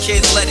 How them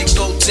kids let it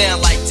go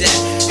down like that?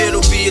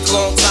 It'll be a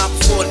long time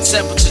before the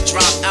temperature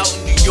drop out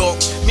in New York.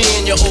 Me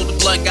and your older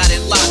blood got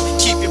it locked.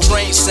 Keep your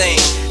brain sane.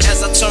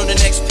 As I turn the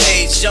next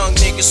page, young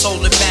niggas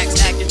holding backs,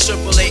 acting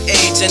AAA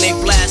age, and they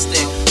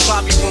blasting.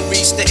 Probably won't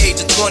reach the age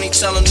of 20.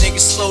 Tell them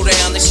niggas slow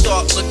down, they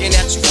start looking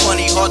at you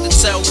funny. Hard to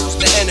tell who's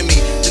the enemy,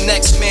 the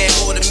next man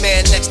or the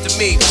man next to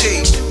me.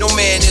 P, no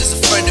man is a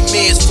friend of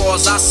me as far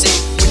as I see.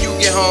 When you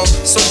get home,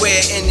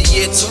 somewhere in the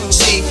year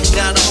 2G,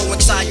 now the whole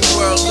entire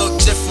world look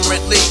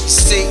differently.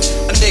 See,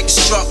 a nigga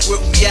struck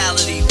with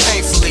reality,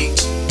 painfully.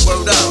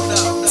 Word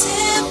up.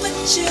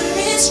 Temperature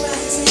is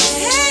rising.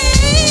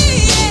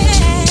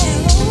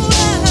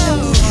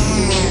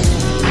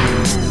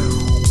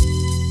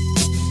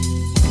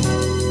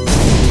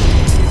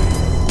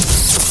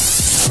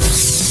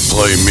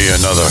 Play me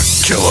another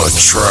killer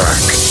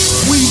track.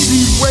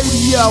 Weezy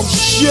Radio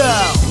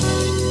Show.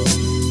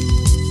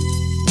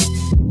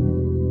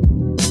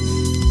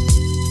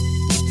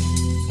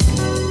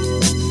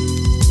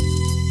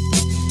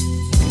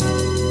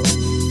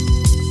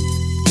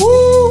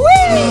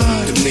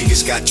 Them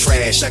niggas got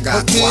trash, I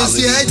got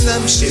quality.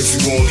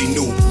 If you only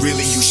knew,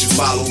 really you should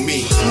follow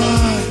me.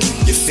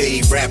 Your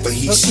fave rapper,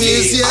 he's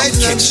scared. I'm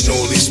catching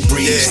all this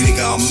breeze,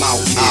 nigga, I'm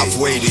out here. I've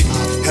waited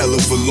hell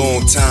of a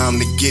long time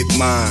to get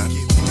mine.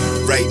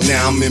 Right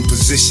now I'm in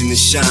position to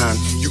shine.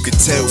 You can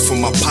tell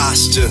from my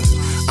posture,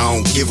 I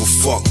don't give a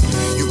fuck.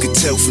 You can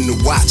tell from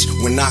the watch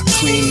when I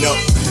clean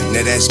up.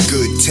 Now that's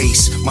good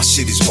taste, my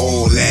shit is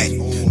all that.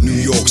 New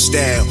York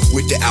style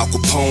with the Al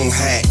Capone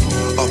hat.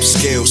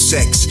 Upscale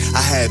sex,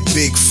 I had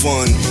big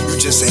fun. You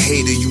just a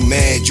hater, you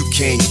mad, you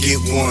can't get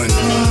one.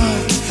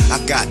 I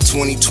got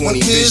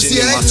 20/20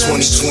 vision in my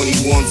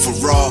 2021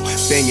 Ferrari,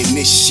 banging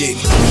this shit.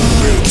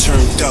 Real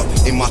turned up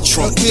in my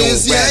trunk, don't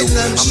rattle.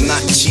 I'm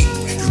not cheap.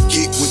 You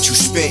get what you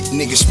spent,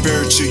 nigga,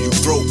 spiritual, you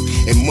broke,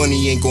 and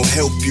money ain't gon'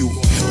 help you.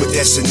 But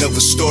that's another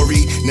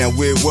story, now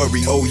we're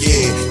worried, oh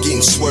yeah,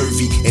 getting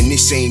swervy, and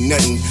this ain't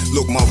nothing.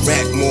 Look, my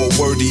rap more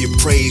worthy of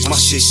praise, my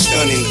shit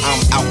stunning,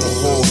 I'm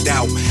alcoholed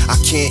out. I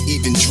can't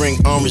even drink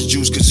orange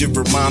juice, cause it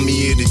remind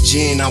me of the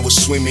gin I was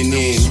swimming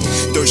in.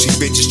 Thirsty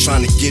bitches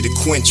trying to get a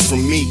quench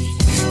from me.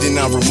 Then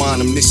I remind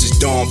them this is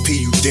Don P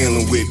you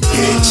dealing with,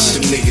 bitch.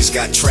 Them niggas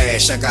got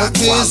trash, I got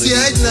quality.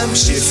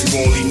 Shit, if you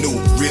only knew,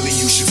 really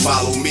you should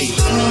follow me.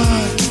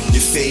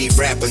 Your fave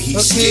rapper,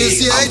 he's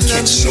scared. I'm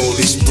catching all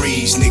this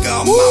breeze, nigga,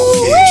 I'm out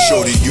here.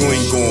 Shorty, you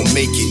ain't gon'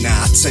 make it,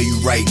 now I tell you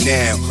right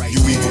now. You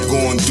either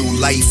gon' do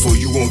life or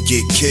you gon'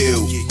 get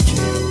killed.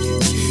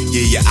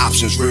 Yeah, your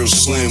options real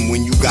slim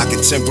when you got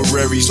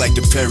contemporaries like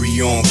the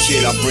Perry on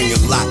Kid. I bring a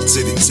lot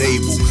to the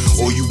table.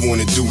 All you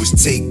wanna do is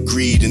take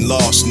greed and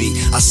larceny.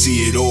 I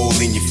see it all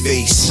in your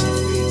face.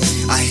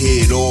 I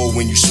hear it all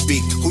when you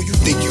speak. Who you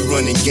think you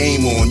running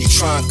game on? You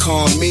try and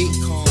calm me?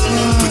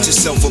 Put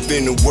yourself up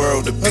in the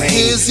world of pain.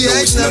 No,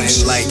 it's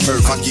nothing like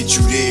Earth. I get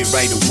you there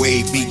right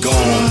away, be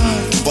gone.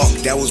 Fuck,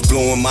 that was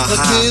blowing my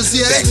high.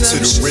 Back to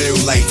the real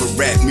life of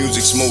rap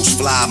music's most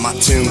fly. My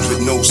Timbs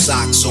with no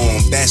socks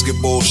on,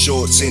 basketball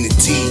shorts and a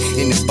tee,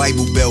 in the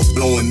Bible Belt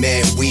blowing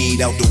mad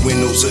weed out the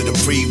windows of the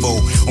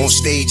Prevost. On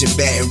stage in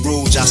Baton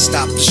Rouge, I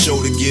stopped the show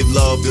to give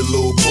love to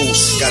Lil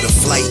Boost. Got a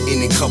flight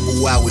in a couple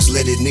hours,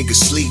 let a nigga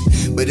sleep.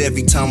 But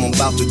every time I'm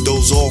about to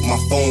doze off,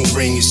 my phone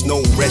ring. It's no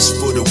rest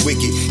for the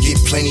wicked. Get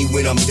plenty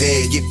when I'm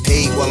dead, get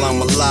paid while I'm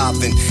alive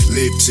and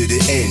live to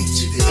the end.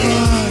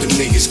 Them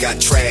niggas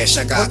got trash,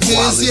 I got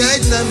quality.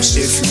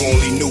 If you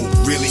only knew,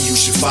 really you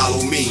should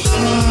follow me.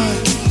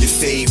 Your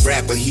fave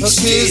rapper, he's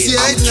scared.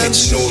 I'm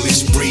catching all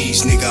this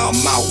breeze, nigga,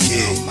 I'm out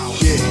here.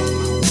 Yeah.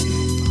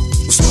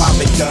 What's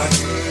poppin', done?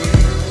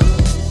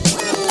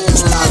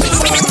 What's poppin',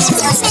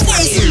 done?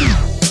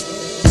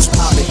 What's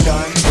poppin',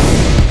 done?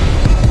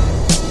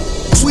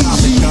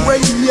 Weezy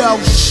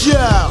Radio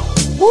Show.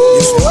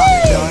 What's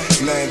poppin', done?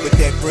 Nothing but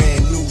that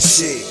brand new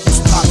shit. What's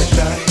poppin',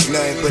 done?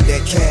 Nothing but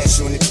that cash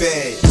on the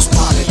bed. What's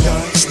poppin',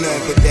 done? It's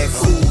nothing but that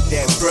food,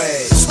 that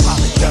bread. What's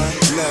poppin', done?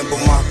 Nothing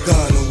but my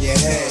gun on your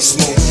head.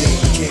 Smoking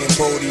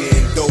Cambodia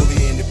and Dolly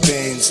in the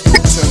Benz.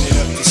 Turning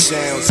up the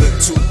sounds of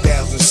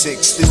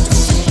 2006. This the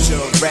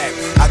future of rap.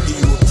 I give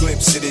you a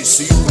glimpse of this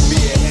so you can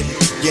be ahead of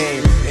the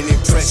game and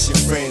impress your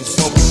friends.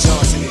 Funky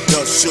Johnson and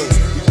Dust Shows.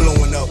 We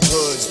blowing up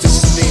hoods. This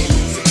is their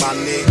music, my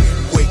nigga.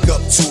 Wake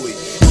up to it.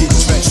 Get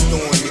dressed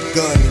on your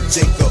gun and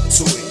jake up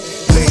to it.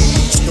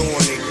 Ladies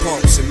throwing their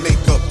pumps and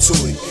make up to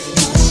it.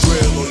 You can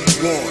grill all you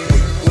want,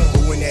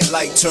 but when that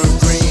light turn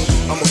green,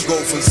 I'ma go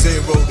from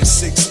 0 to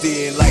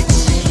 60 in like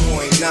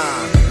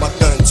 3.9. My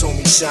gun told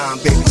me shine,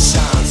 baby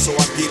shine, so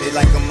I get it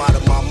like I'm out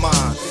of my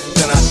mind.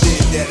 Then I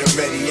did that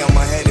already, I'm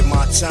ahead of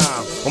my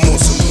time. I'm on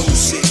some new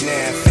shit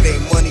now. If it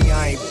ain't money,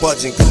 I ain't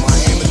budging, cause my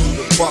hammer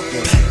do the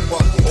bucking.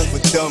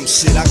 Over dumb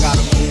shit, I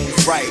gotta move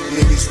right.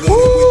 Niggas want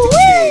it with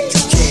the kid.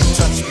 You can't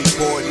touch me,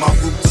 boy, my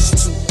roots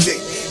is too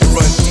thick. It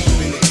run deep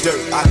in the dirt,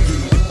 I give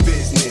you the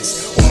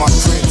business. On my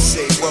crib,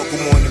 say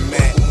welcome on the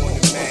mat.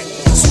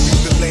 So you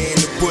can lay in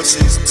the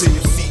bushes till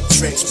your feet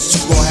drenched, but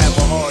you gon' have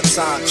a hard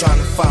time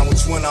trying to find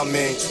which one I'm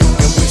in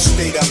and which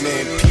state I'm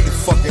in. P the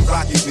fucking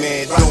Rocket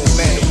Man, don't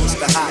matter what's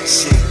the hot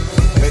shit.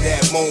 At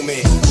that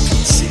moment,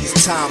 PC's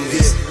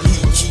timeless.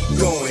 He keep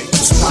going.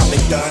 It's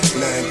poppin' done,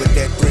 nothing but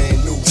that brand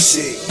new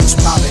shit. It's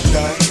poppin'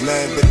 done,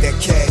 nothing but that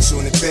cash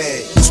on the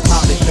bed. It's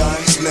poppin' done,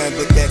 it's nothing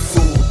but that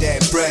food,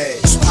 that bread.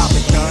 It's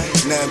poppin' done,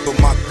 nothing but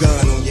my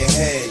gun on your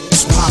head.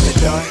 It's poppin'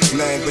 done,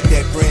 nothing but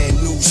that brand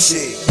new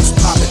shit. It's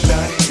poppin'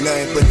 done,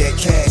 nothing but that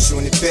cash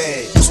on the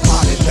bed. It's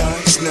poppin' done,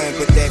 it's nothing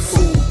but that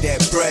food, that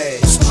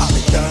bread. It's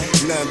poppin' done,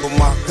 nothing but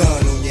my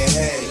gun on your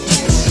head.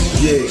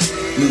 Yeah,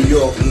 New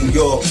York, New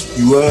York,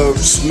 you heard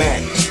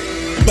smack.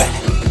 Bah.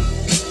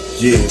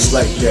 Yeah, it's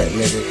like that,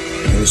 nigga.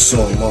 And it's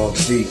on Mobb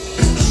Deep,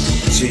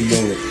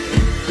 G-Unit.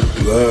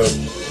 You heard?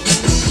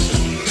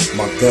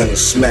 My gun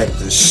is smacked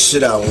the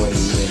shit out of one of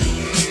you niggas.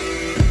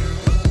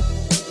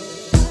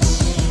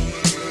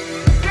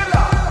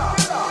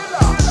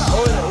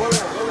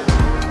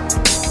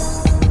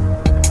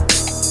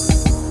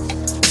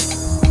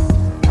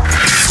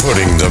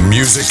 Putting the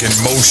music in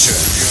motion.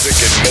 Music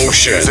in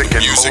motion. Music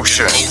in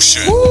motion.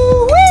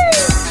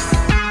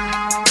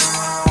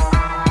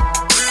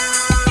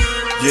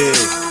 Yeah,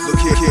 look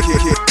here.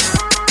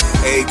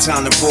 Every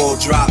time the ball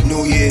drop,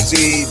 New Year's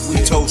Eve,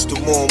 we toast to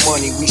more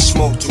money, we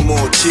smoke to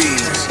more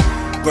cheese.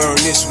 Burn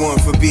this one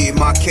for being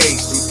my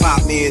case. We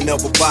pop me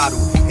another bottle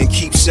and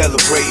keep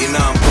celebrating.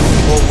 I'm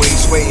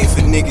always waiting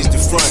for niggas to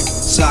front,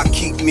 so I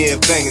keep me a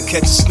banger,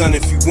 catch a stun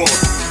if you want.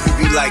 You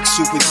be like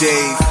Super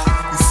Dave,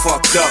 you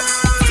fucked up.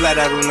 Flat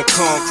out on the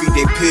concrete,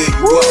 they peel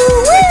you up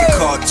like the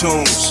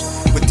cartoons.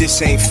 But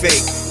this ain't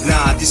fake,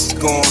 nah, this is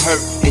gon'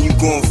 hurt and you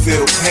gon'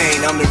 feel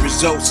pain. I'm the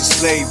results of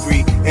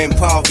slavery and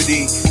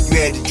poverty. You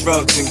had the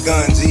drugs and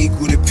guns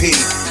equal to P.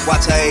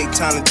 Watch how every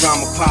time the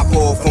drama pop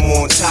off, I'm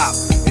on top.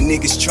 And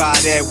niggas try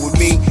that with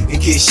me and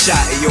get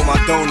shot. And yo, my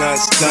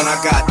donuts done, I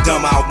got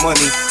dumb out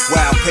money,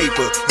 wild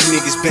paper.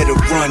 You niggas better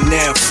run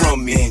now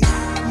from me.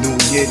 New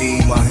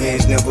Yiddy, my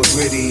hands never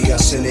gritty. I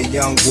send a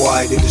young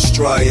boy to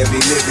destroy every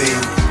living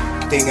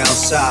thing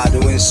outside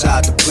or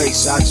inside the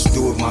place. I just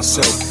do it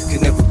myself,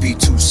 can never be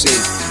too safe.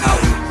 Out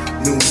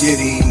in New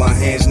Yiddy, my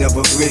hands never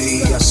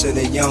gritty. I send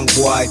a young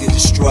boy to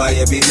destroy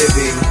every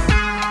living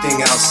thing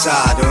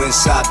outside or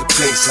inside the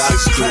place. I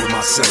just do it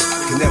myself,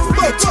 can never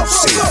be too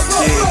safe.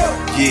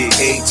 Yeah,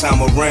 every time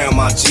around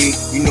my G,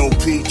 you know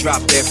P drop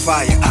that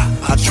fire,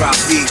 I drop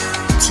E.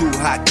 Too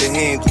hot to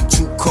handle,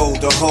 too cold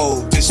to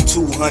hold. This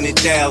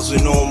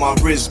 200,000 on my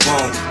wrist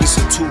bone. This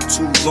a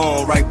too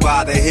long, right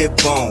by the hip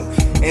bone.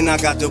 And I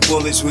got the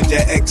bullets with the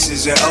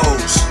X's and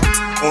O's.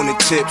 On the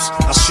tips,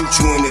 I shoot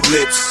you in the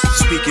lips.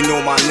 Speaking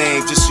on my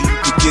name just so you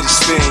can get a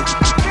spin.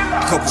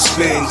 Couple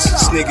spins,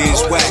 this nigga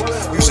is whack.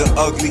 You's an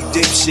ugly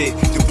dipshit,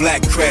 the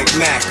black crack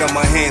Mac. I'm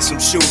a handsome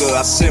shooter,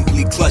 I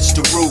simply clutch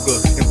the Ruger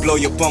and blow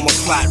your bummer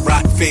clot,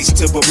 rock face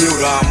to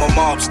Bermuda. I'm a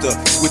mobster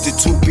with the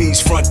 2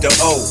 B's front to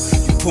O.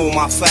 You pull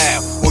my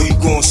foul, all you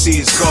gon' see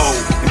is gold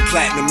and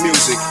platinum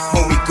music.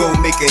 Homie, go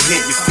make a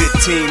hit, your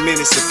 15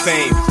 minutes of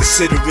fame,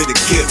 consider it a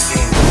gift.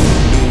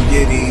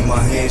 Yiddy,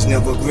 my hands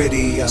never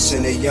gritty. I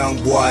send a young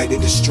boy to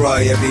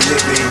destroy every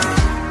living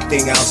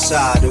thing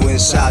outside or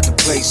inside the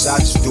place. I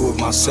just do it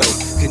myself,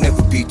 can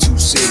never be too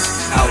safe.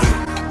 Out in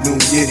New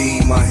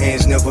Yiddy, my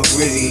hands never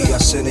gritty. I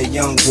send a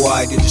young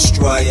boy to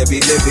destroy every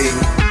living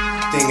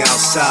thing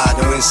outside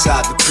or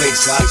inside the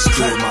place. I just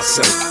do it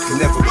myself, can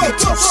never be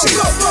too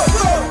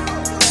safe.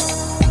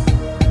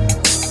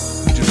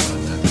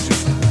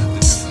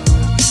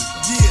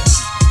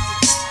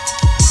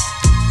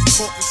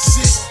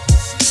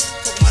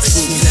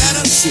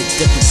 Shit,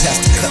 definitely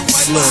past the cut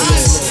slow.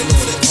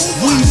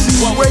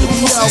 Weezy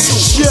Radio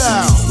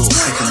Show.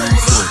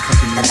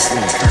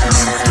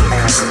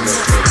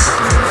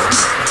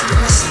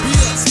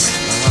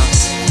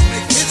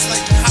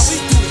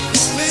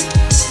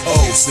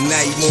 Oh, so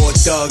now you more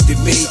dug than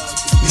me.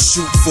 You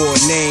shoot for a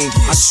name,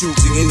 I shoot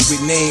the end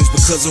with names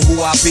because of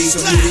who I be.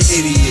 So who the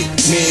idiot?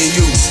 Me and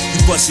you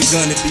bust your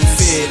gun to be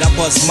fed. I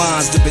bust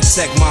mines to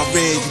protect my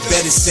red. You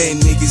better say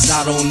niggas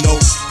I don't know,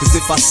 cause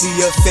if I see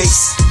your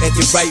face at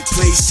the right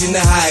place, you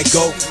know how it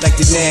go. Like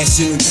the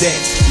national debt,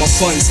 my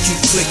funds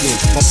keep clicking.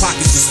 My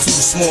pockets is too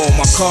small,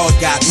 my card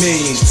got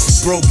millions.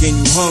 You broke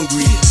and you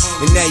hungry,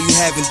 and now you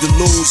having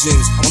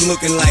delusions. I'm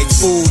looking like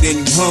food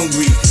and you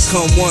hungry.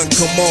 come one,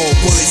 come all,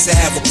 bullets to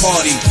have a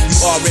party. You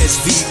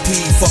RSVP,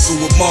 fucking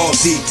with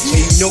Mardy.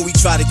 And you know we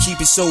try to keep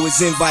it so it's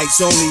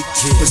invites only.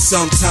 But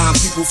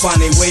sometimes people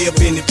find their way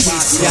up in the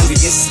piece. Young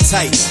it's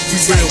tight, we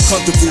real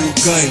comfortable with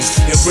guns.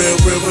 And real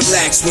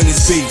relaxed when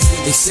it's beef.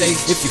 They say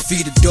if you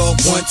feed a dog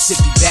once, it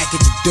be back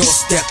at your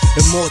doorstep.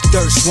 And more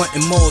thirst,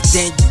 wanting more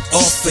than you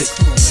offer.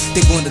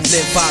 They wanna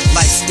live our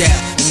lifestyle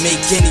and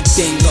make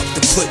anything up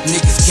to put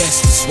niggas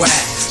against the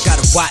swag.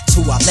 Gotta watch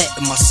who I let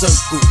in my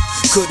circle.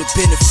 Could've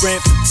been a friend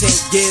for 10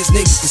 years,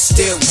 niggas can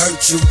still hurt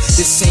you.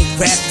 This ain't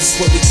rap, this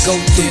what we go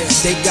through.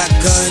 They got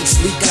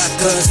guns, we got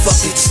guns, fuck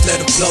it, just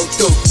let them blow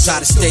through. Try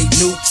to stay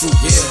neutral,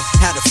 yeah.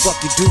 How the fuck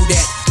you do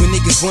that when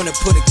niggas wanna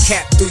put a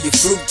cap through your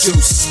fruit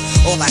juice?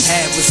 All I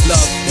had was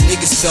love, and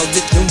niggas felt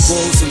it, them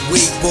bulls and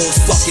weed bulls,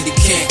 fuck it, they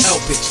can't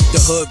help it. The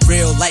hood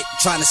real, like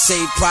trying to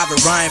save Private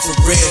Ryan for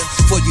real.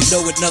 Before you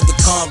know another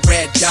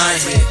comrade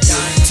dying.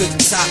 To the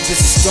top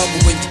is a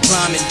struggle when you're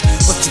climbing,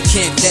 but you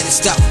can't let it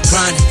stop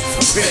grinding.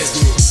 For real.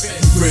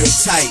 Real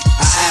tight,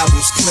 our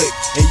albums click,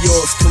 and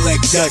yours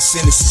collect dust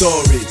in the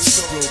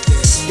storage.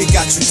 It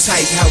got you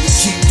tight how we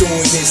keep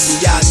doing this, and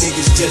y'all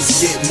niggas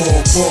just get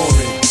more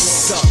boring.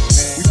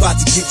 We about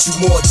to get you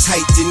more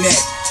tight than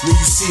that when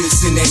you see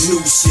us in that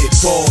new shit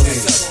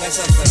ballin'.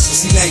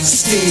 See now you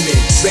steaming,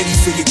 ready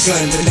for your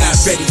gun, but not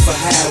ready for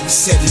how we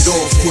set it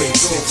off quick.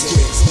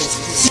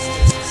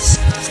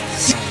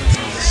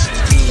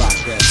 Rock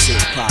that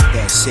shit, pop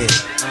that shit.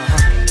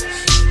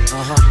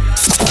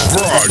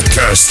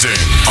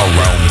 Broadcasting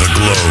around the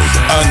globe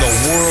on the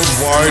World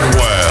Wide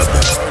Web.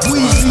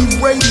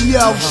 Weezy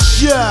Radio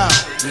Show.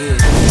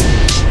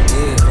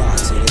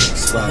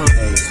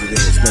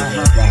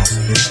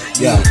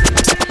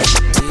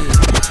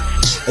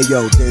 Hey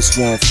yo, this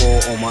one for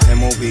all my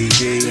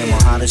MOBD and my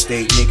out of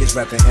state niggas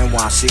reppin'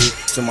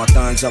 NYC. To my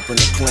thuns up in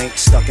the clink,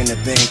 stuck in the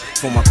bank.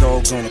 For my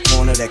dogs on the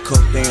corner that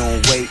cook their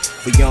own weight.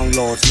 For young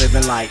lords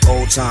living like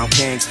old time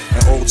kings.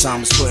 And old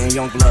timers putting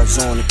young bloods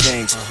on the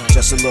things.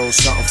 Just a little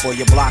something for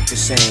your block to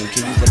sing.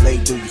 Can you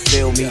relate? Do you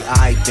feel me?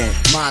 I then.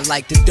 Mine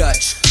like the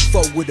Dutch.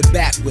 Forward with the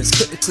backwards,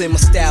 couldn't clear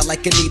my style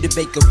like I need to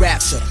make a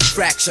rapture.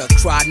 Fracture,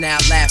 cry now,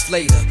 laugh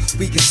later.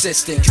 We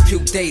consistent,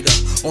 compute data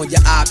on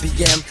your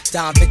IBM.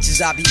 Down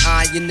bitches, I be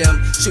eyeing them.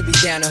 Should be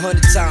down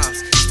 100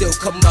 times. Still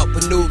come up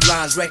with new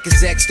lines.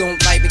 Records X don't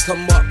like me,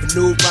 come up with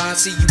new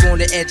rhymes. See you on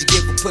the edge,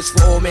 give a push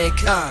for all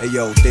mankind. Hey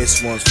yo,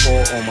 this one's for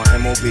all my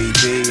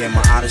MOBD and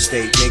my out of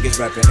state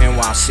niggas reppin'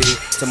 NYC.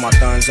 To my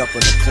thuns up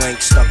in the clink,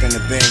 stuck in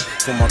the bin.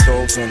 For my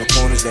dogs on the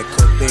corners that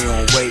cook their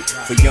own weight.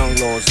 For young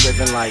lords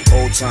living like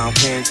old time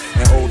kings.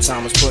 And old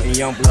timers putting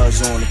young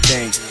bloods on the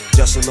things.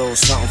 Just a little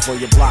something for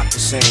your block to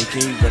sing.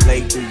 Can you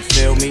relate? Do you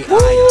feel me?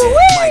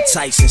 Mike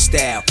Tyson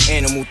style,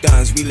 animal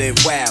thuns, we live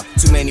wild.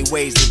 Too many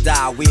ways to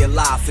die, we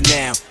alive for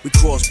now. We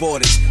cross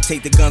borders,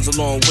 take the guns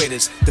along with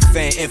us.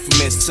 Defend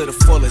infamous to the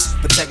fullest.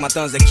 Protect my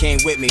thuns that came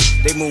with me,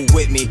 they move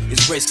with me.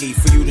 It's risky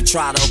for you to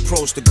try to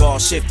approach the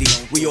guard shifty.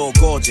 We all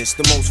gorgeous,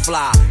 the most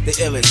fly, the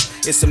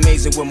illest. It's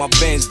amazing what my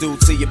Benz do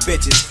to your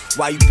bitches.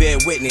 Why you bear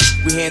witness?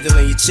 We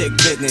handling your chick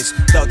business.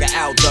 Dug her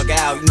out,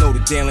 you know the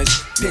dealings.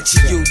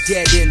 Picture you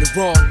dead in the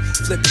wrong.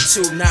 Flip it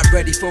two, not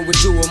ready for a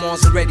duel.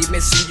 Mom's already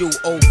missing you,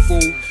 old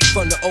fool.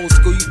 From the old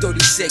school, you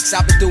 36.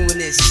 I've been doing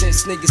this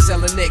since niggas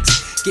selling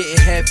nicks. Getting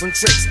head from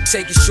tricks,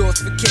 taking shorts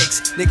for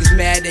kicks. Niggas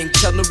mad, ain't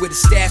tellin' where the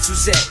stash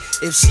was at.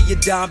 If she a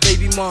dime,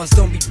 baby moms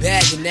don't be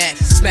bagging that.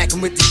 Smack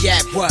 'em with the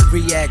gap, what?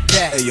 React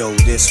back. Hey yo,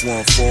 this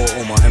one for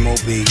all my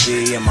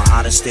MOBD and my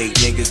out of state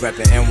niggas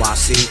reppin'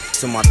 NYC.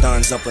 To my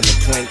thuns up in the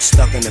clink,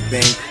 stuck in the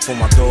bin. For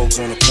my dogs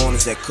on the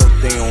corners that cook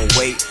their own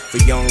weight. For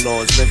young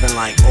lords living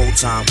like old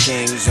time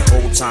kings. And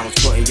old timers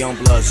putting young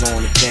bloods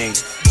on the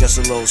things. Just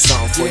a little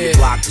something for your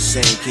block to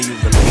sing. Can you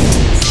relate?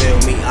 You feel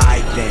me?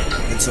 I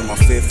then. Into my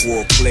fifth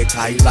wall click,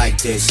 how you like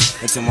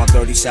this? Into my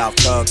 30 South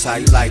thugs, how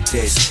you like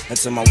this?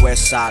 Into my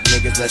west side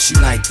niggas, let's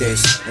unite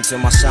this. Into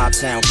my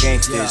Chi-Town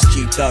gangsters,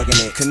 keep thugging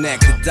it.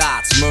 Connect the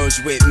dots, merge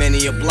with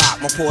many a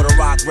block. My Puerto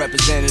Rock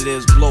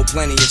representatives blow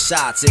plenty of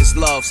shots. It's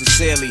love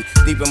sincerely,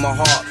 deep in my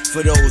heart.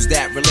 For those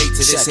that relate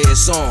to this here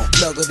song.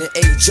 Longer than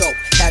a joke,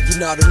 have you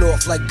nodding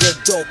off like good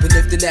dope? And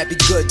if then that be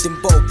good,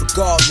 then both.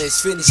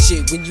 Regardless, finish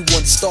it when you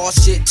want to start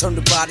shit. Turn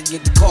the body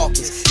into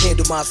carcass.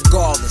 Handle mine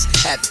regardless,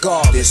 have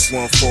regardless. This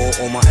one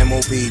for all my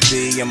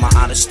MOBD and my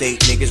out of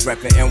state niggas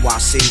reppin'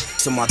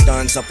 NYC. To my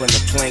thuns up in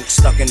the clink,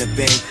 stuck in the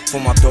bin.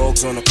 For my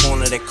dogs on the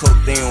corner that cook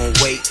their own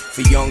weight.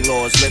 For young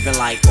lords living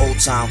like old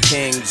time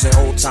kings. And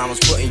old timers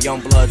putting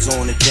young bloods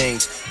on the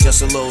things.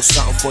 Just a little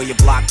something for your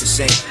block to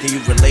sing. Can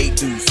you relate?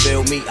 Do you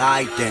feel me?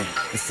 I then.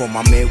 And for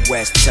my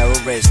Midwest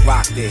terrorists,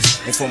 rock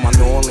this. And for my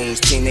New Orleans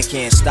team, they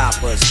can't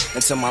stop us.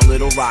 And to my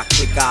Little Rock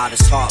click out,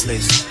 it's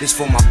heartless. This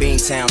for my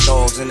Beantown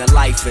dogs and the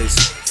lifers.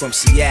 From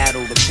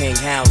Seattle to pink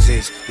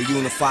houses, the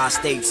unified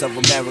states of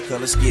America.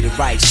 Let's get it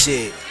right,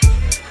 shit.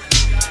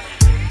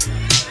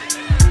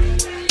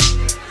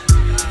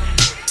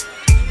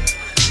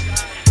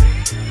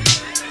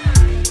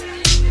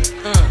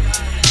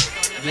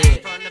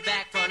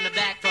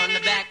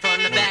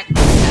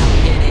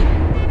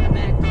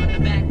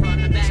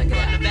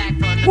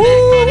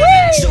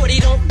 Woo-wee! Shorty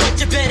don't want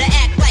you better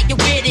act like you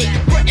with it.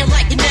 Frontin'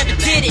 like you never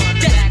did it.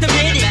 Just a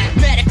minute.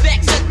 Matter of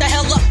fact, shut the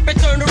hell up and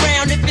turn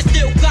around. If you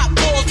still got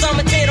balls,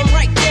 I'ma tear them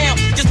right down.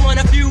 Just want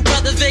a few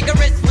brothers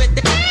vigorous with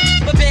it.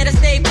 But better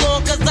stay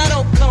long, cause I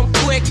don't come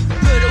quick.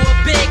 Little or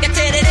big, I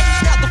tear that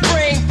H out the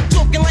frame.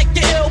 Talking like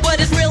you're ill, but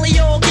it's really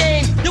all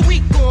game. The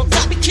weak on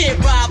top, you can't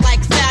ride like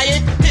a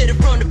stallion. Hit it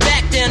from the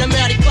back, then I'm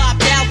out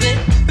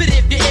 5,000. But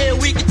if you're ill,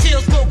 we can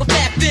chill, smoke a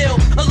fat bill.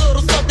 A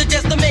little something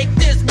just to make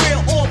this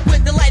real. Off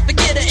with the life and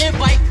get an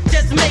invite.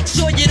 Just make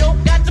sure you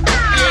don't got the in,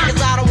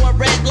 cause I don't want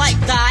red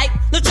lights, alright?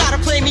 Don't try to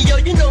play me, yo,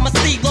 you know my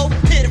CeeLo.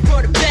 Hit it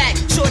from the back,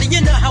 shorty,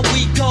 you know how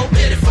we go.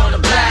 Hit it from the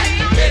back,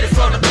 hit it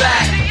from the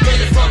back,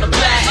 hit it from the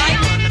back.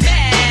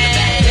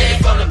 Hit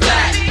it from the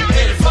back,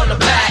 hit it from the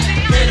back,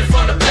 hit it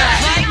from the back.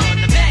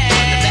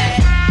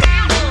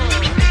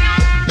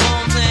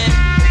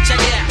 Check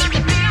it out.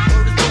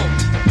 Word is boom.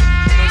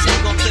 You know what I'm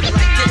saying? Gonna flip it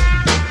like this.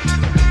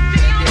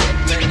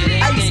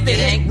 I used to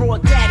hate Raw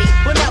Daddy,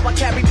 but now I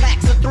carry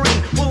packs of 3.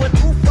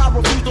 Bulletproof, I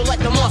refuse to let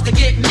the monster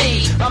get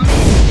me. I mean,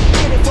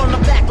 hit it from the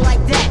back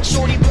like that.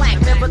 Shorty black,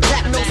 never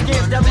tap, no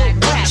skins that look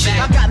rap.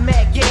 I got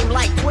mad game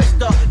like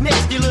Twister,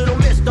 nasty little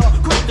mister.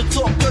 Quick to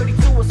talk dirty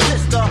to a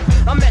sister.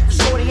 I met the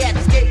shorty at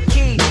the skate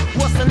key.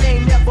 What's her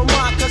name? Never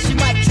mind, cause she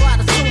might try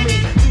to sue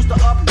me. Used to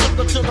up, took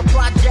her to the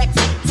projects.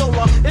 Told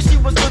her if she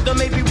was good, then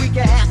maybe we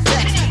could have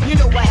sex. You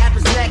know what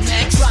happens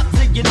next? Drop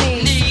to your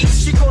knees.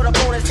 She caught up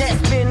on his head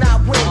spin, I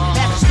win.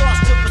 As she starts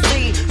to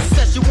proceed, she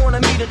said she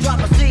wanted me to drop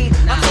a seed.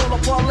 I told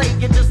her parlay,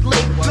 you just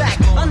lay back.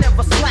 I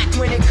never slack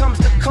when it comes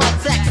to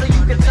contact, so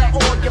you can tell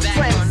all your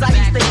friends I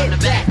used to hit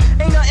that.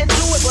 Ain't nothing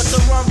to it but to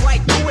run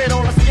right through it.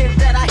 All the skins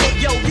that I hit,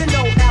 yo, you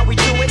know how we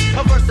do it.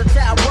 A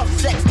versatile, rough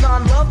sex,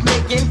 non-love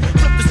making.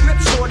 Flip the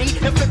script, shorty,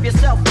 and flip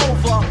yourself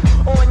over.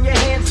 On your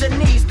hands and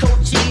knees, coat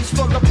cheese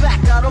from the back.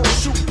 I don't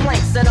shoot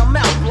blanks and I'm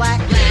out black.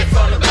 Hit it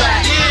from the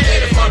back,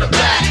 hit it from the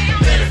back,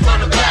 hit it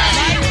from the back.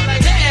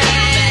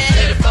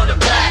 Hit it from the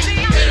back,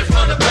 hit it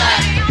from the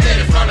back, hit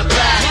it from the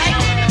back.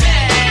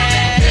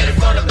 Hit it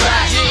from the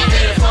back,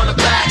 hit it from the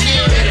back,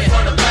 hit it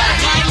from the back.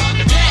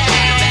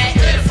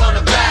 Hit it from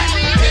the back,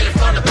 hit it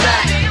from the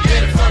back,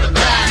 hit it from the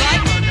back.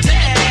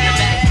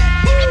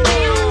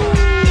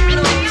 You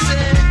know what I'm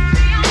saying?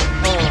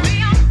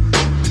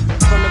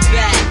 From the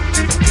back,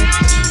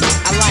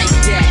 I like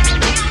that.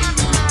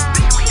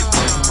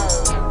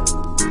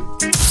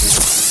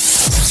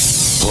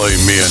 Play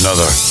me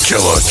another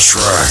killer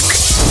track.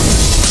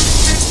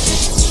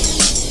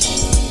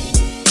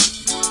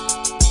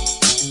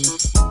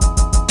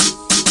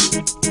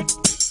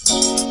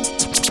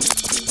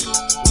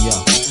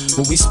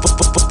 When we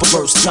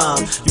first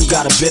time, you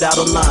got a bit out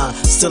of line.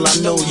 Still I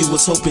know you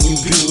was hoping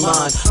you'd be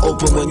mine.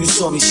 Open when you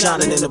saw me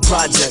shining in the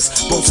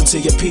projects. Boasting to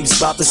your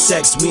peeps about the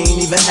sex we ain't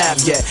even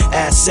have yet.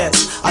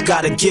 Assets, I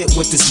gotta get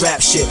with this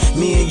rap shit.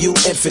 Me and you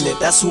infinite,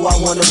 that's who I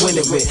wanna win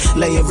it with.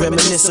 Lay and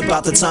reminisce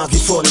about the times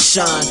before they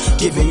shine.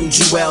 Giving you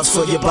jewels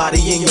for your body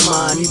and your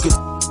mind. You could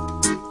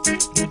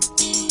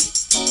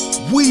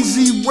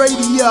Weezy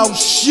Radio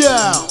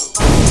Show.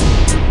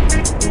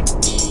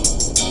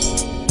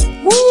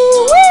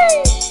 Woo-wee!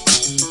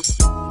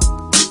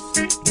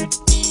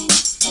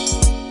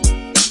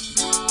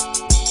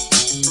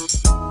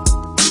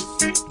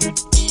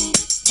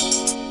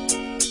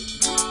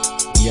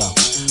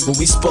 When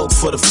we spoke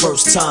for the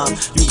first time,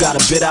 you got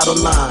a bit out of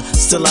line.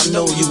 Still I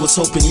know you was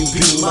hoping you'd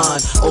be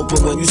mine.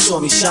 Open when you saw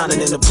me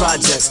shining in the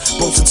projects.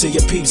 Boasting to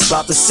your peeps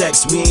about the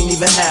sex we ain't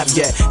even have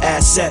yet.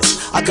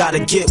 Assets, I gotta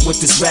get with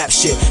this rap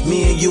shit.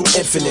 Me and you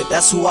infinite,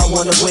 that's who I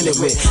wanna win it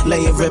with.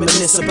 Lay and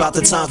reminisce about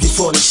the times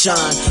before they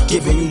shine.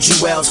 Giving you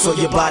jewels for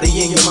your body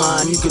and your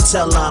mind. You can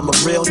tell I'm a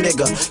real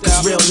nigga,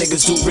 cause real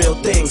niggas do real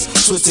things.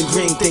 Twisting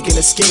green, thinking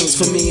of schemes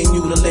for me and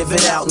you to live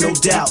it out, no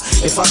doubt.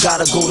 If I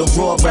gotta go the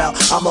raw route,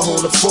 I'ma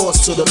hold the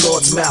force to the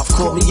Lord's mouth.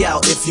 Call me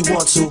out if you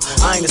want to.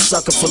 I ain't a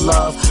sucker for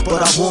love, but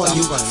I warn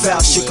you,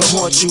 foul shit can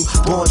haunt you.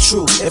 Born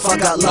true, if I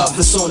got love,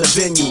 it's on the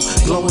venue.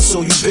 Glowing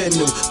so you been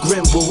new.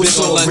 Grimble, it's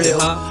all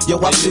real.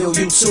 Yo, I feel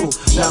you too.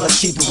 Now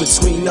let's keep it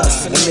between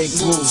us and make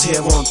rules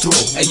here on through.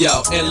 Hey yo,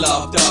 in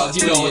love, dog,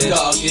 you know a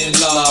dog in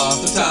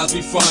love. Sometimes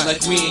we front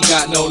like we ain't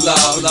got no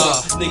love.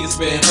 Niggas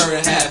been hurt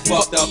and had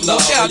fucked up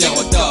love. Yo,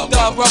 a dog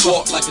brother,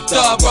 walk like a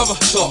dog brother,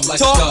 talk like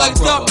a dog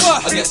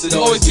brother. I guess it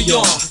always be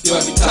on. Yo,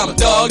 every time a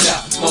dog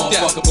out,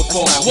 motherfucker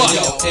perform.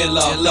 Yo, in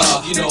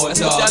love, you know a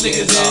dog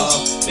in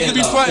love. You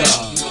be praying.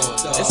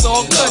 It's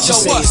all good, yo,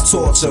 what? It's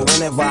torture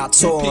whenever I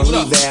tour and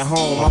leave at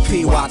home. My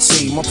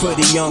PYT, my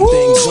pretty young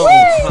things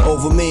on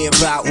over me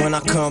about when I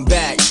come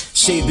back.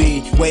 She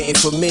be waiting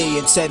for me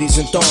in teddies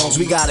and thongs.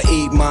 We gotta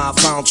eat, ma.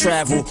 If I don't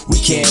travel, we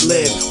can't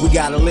live. We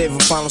gotta live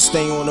if I don't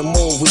stay on the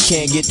move. We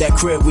can't get that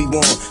crib we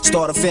want.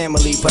 Start a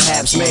family,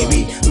 perhaps,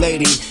 maybe.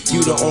 Lady,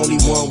 you the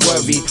only one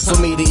worthy for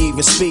me to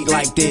even speak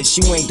like this.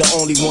 You ain't the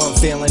only one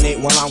feeling it.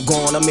 While I'm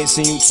gone, I'm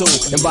missing you too.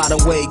 And by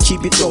the way,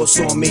 keep your thoughts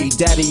on me.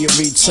 Daddy, you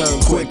return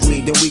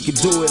quickly, then we could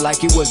do it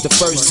like it was the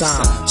first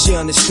time. She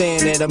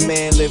understand that a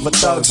man live a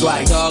thug's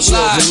life. She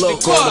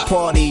overlook all the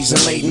parties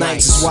and late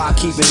nights. Is why I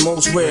keep it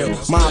most real.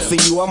 My for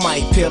you, I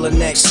might peel the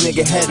next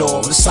nigga head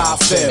off. That's how I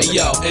feel. Hey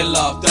yo, in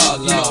love, dog,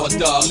 you know what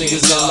dog,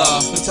 niggas in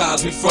love.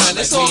 Sometimes we front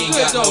like we ain't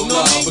got no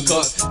love,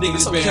 because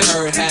niggas been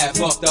hurt, had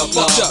fucked up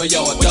love. But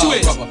yo, a dog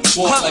brother,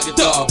 walk like a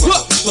dog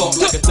brother, talk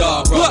like a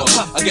dog brother.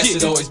 I guess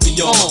it always be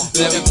on,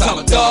 but every time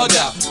a dog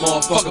out,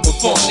 motherfucker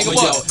perform. Nigga,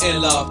 yo, in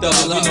love, dog,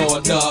 you know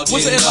a dog.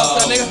 What's in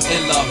love, nigga?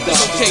 In love,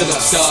 dog, kill a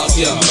dog,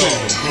 yo.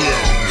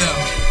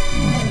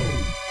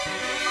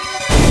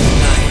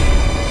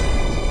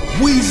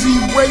 Weezy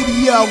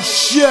Radio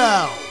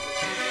Show.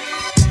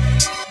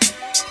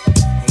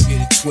 Don't get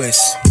it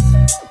twist,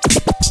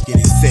 get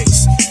it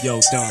fixed. Yo,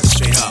 Don,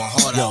 straight up.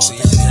 Yo,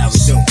 this is how we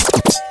do.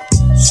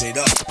 Straight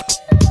up.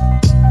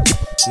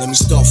 Let me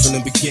start from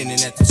the beginning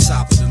at the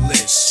top of the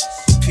list.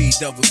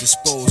 P-double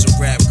dispose of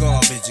rap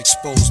garbage,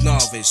 expose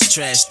novice,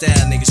 trash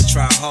style niggas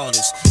try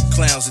hardest.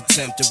 Clowns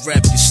attempt to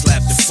rap, get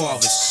slapped the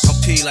farthest. I'm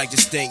P like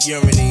this stink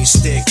urinating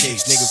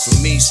staircase. Nigga, for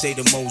me, stay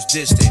the most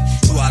distant.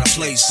 You out of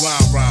place,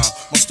 grind rhyme.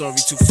 My story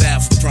too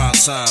fat for prime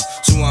time,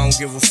 so I don't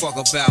give a fuck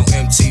about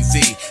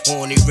MTV.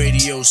 On the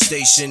radio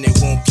station, they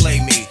won't play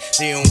me.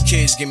 They own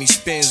kids, give me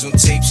spins on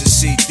tapes and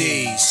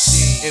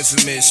CDs.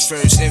 Infamous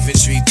first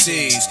infantry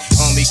tees.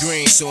 Army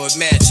green, so it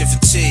match your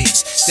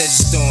fatigues.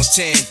 That's just on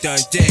 10, done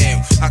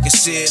damn. I can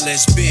see it,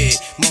 let's bid.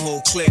 My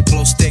whole clique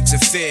blow sticks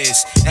and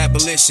fizz.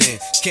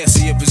 Abolition,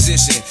 cancel your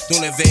position.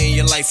 Don't ever in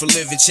your life for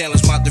living,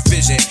 challenge my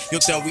division.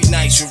 Yo, thought we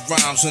nice with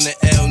rhymes on the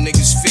L,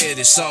 niggas fear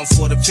this. Something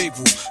for the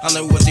people, I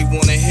know what they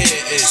wanna hear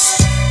is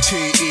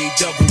P.E.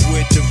 double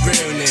with the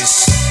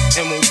realness.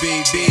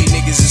 M.O.B.B.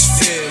 niggas is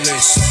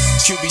fearless.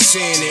 QB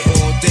seeing it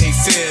all day,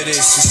 fear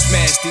this. And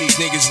smash these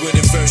niggas with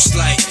a verse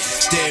like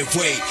dead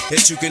weight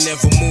that you can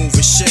never move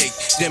or shake.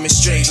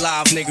 Demonstrate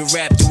live nigga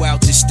rap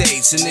throughout the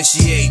states.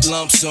 Initiate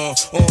lumps on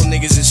all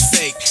niggas is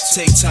fake.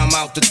 Take time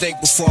out to think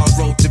before I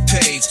wrote the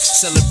page.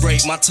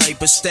 Celebrate my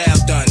type of style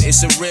done,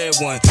 it's a rare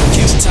one.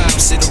 Kill time,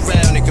 sit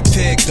around and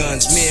compare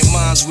guns. Me and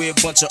mines, we a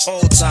bunch of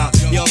old time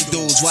young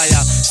dudes. Why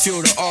I feel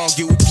to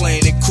argue, we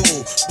playing it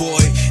cool.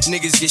 Boy,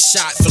 niggas get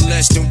shot for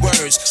less than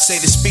words. Say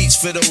the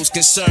speech for those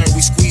concerned,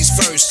 we squeeze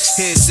first.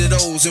 Here's to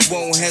those that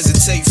won't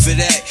hesitate for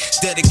that.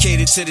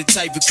 Dedicated to the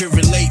type who could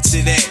relate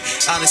to that.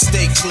 Out of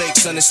state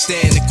cliques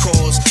understand the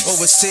cause.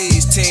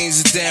 Overseas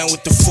teams is down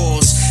with the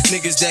force.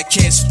 Niggas that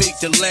can't speak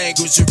the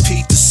language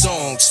repeat the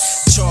songs.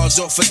 Charge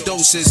off for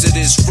doses of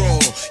this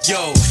raw.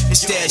 Yo,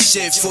 it's that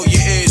shit for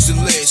your ears to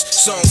list.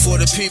 Song for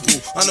the people,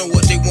 I know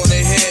what they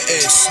wanna hear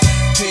is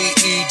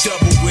P.E.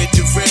 double with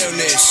the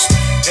realness.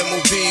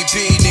 M.O.B.B.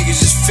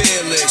 niggas is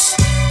fearless.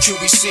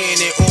 QB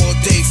seeing it all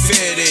day,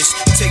 fear this.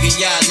 Taking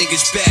y'all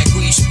niggas back,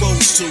 we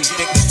supposed to.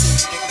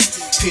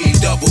 P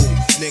double,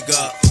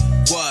 nigga,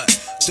 what?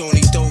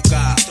 Tony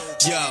Doga,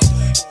 yo.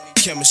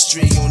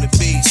 Chemistry on the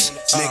beats,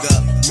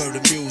 nigga.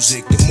 Murder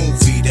music, the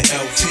movie, the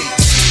LP.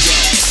 Yo,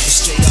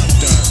 it's straight up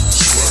done.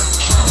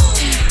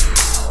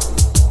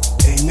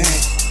 Amen.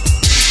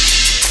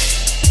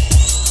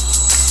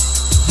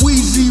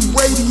 Weezy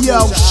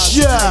Radio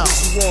Show.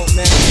 You want,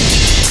 man.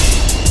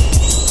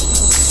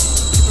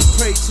 You can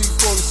pray till you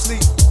fall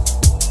asleep.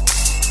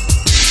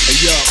 Hey,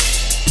 yo.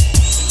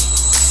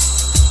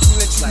 Let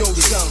me let you know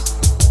something.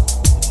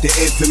 The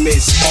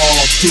infamous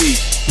Mobb Deep.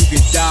 You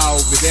can die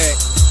over that.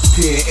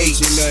 PNH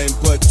ain't nothing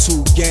but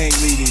two gang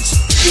leaders.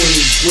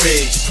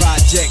 Queensbridge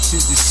Projects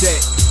is the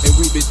set, and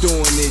we've been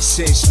doing this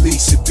since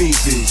Lisa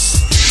Beavers.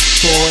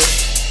 Boy,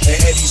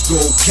 and Eddie's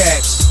Gold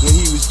Caps when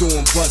he was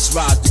doing bus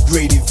rides, the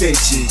Great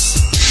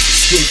Adventures.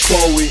 Skip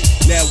forward,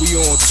 now we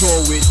on tour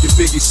with the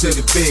biggest of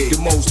the big,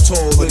 the most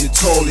tall of the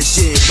tallest,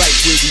 yeah, right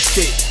where we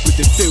fit, with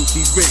the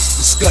filthy rich,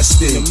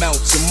 disgusting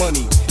amounts of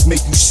money,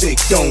 make you sick,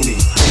 don't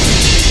it?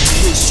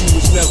 Wish you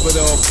was never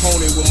the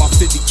opponent with my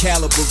 50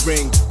 caliber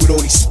ring, with all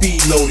these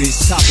speed loaders,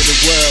 top of the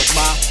world,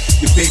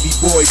 your baby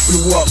boy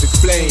blew up in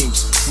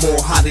flames, more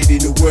hotter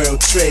than the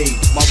world trade.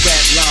 My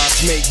rap lines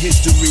make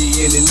history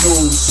in the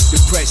news.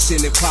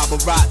 Depression and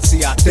paparazzi,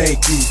 I thank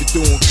you for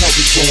doing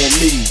coverage on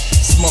me.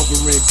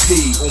 Smuggling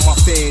P, on my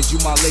fans, you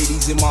my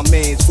ladies and my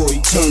mans for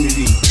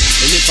eternity.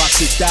 And if I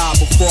should die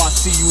before I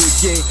see you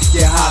again,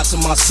 get high to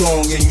my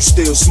song and you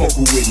still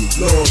smoking with me.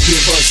 Lord,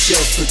 give us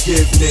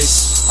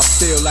self-forgiveness. I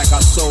feel like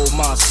I sold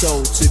my soul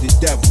to the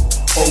devil.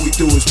 All we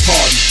do is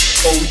party,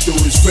 all we do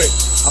is rip.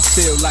 I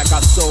feel like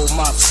I sold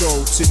my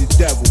soul to the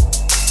devil.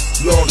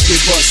 Lord,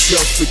 give us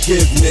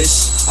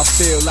self-forgiveness. I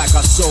feel like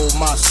I sold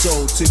my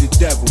soul to the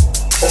devil.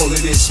 All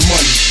of this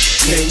money,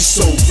 man, we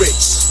so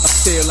rich. I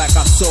feel like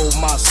I sold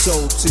my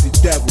soul to the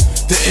devil.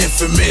 The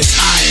infamous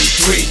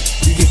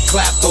IM3, you get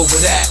clapped over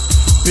that.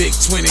 Big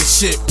twin and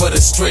shit, but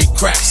a straight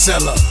crack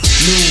seller.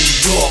 New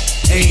York,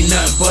 ain't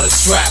nothing but a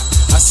trap.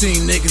 I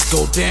seen niggas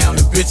go down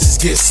and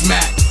bitches get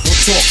smacked.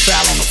 Don't talk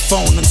foul on the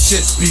phone, them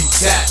shits be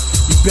tapped.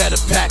 You better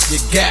pack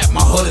your gap,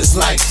 my hood is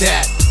like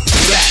that.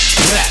 Black,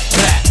 black,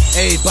 black,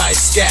 everybody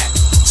scat.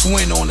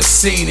 Twin on the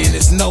scene and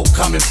there's no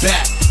coming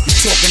back. You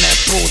talking that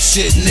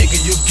bullshit, nigga,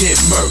 you get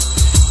murked.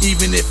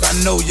 Even if I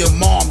know your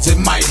moms, it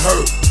might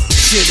hurt.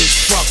 Shit is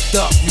fucked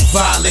up, you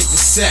violate the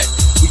set.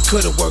 We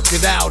could've worked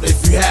it out if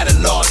you had a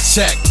large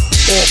check.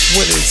 off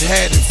with his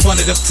head in front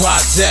of the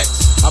project.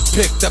 I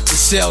picked up the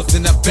shells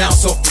and I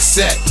bounced off the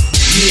set.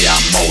 Yeah,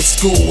 I'm old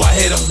school, I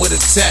hit him with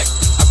a tech.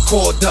 I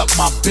called up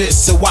my bitch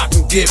so I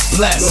can get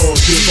blessed. Lord,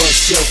 give us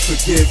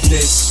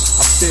self-forgiveness.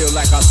 I feel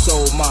like I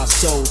sold my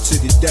soul to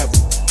the devil.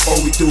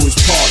 All we do is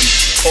party,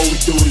 all we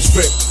do is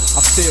rip.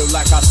 I feel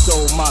like I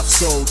sold my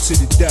soul to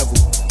the devil.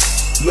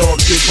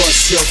 Lord, give us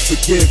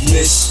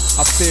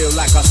self-forgiveness. I feel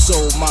like I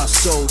sold my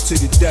soul to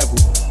the devil.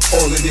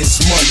 All of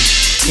this money,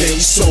 man,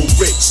 we so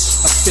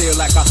rich. I feel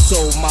like I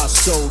sold my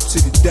soul to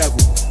the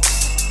devil.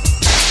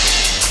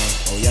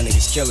 Oh, y'all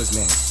niggas killers,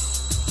 man.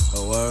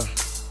 Oh,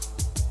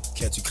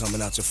 catch you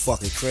coming out your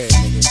fucking crib,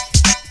 nigga.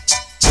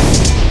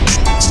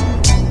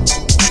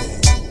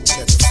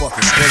 Catch your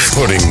fucking crib.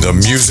 Putting the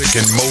music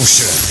in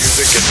motion.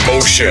 Music in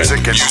motion.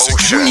 Music in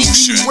motion.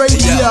 Weezy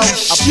Radio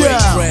I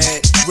break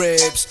bread,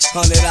 ribs,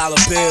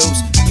 $100 bills,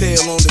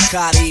 pill on the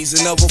cotties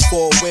and other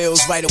 4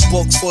 wheels. Write a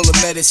book full of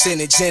medicine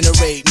and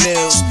generate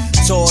meals.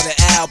 Tour the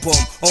album,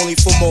 only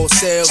for more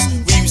sales.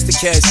 We used to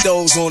catch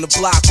those on the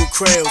block with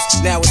krills.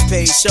 Now it's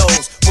paid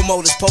shows,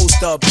 promoters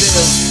post up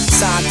bills.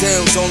 Sign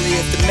deals only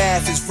if the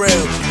math is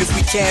real. If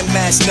we can't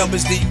match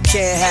numbers, then you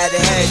can't have the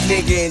head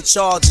nigga in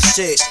charge of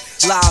shit.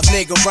 Live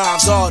nigga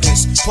rhymes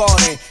artist,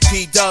 pardon.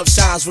 P-Dub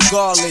shines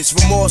regardless,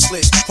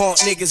 remorseless. Haunt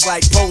niggas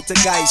like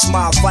poltergeist.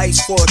 My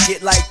advice for a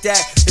get like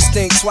that is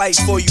think twice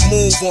before you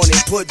move on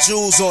it. Put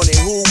jewels on it,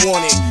 who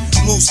want it?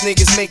 Loose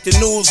niggas make the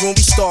news when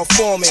we start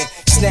forming.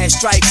 Snatch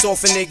stripes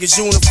off a niggas'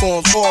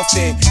 uniforms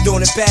often.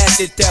 Doing it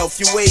past itself,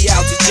 your way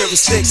out the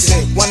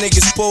jurisdiction. Why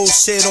niggas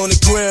bullshit on the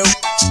grill?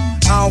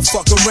 I don't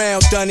fuck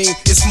around, Dunny.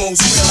 It's most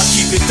real, I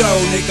keep it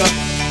thorough, nigga.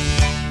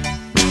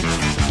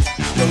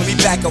 Yo, let me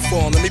back up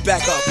for him, let me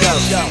back up,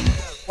 yo.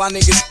 Why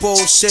niggas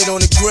bullshit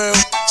on the grill?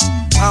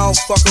 I don't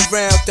fuck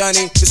around,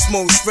 Dunny, it's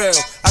most real.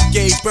 I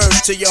gave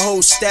birth to your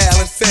whole style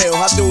and feel.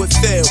 How do it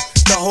feel?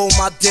 To hold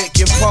my dick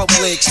in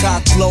public,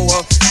 cock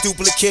blower,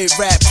 duplicate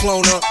rap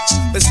cloner.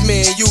 Let's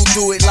me and you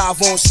do it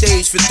live on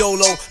stage for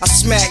Dolo. I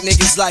smack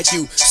niggas like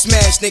you,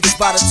 smash niggas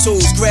by the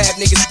tools, grab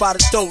niggas by the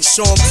throat,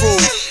 show 'em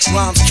prove.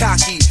 Rhymes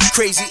cocky,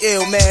 crazy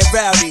ill, man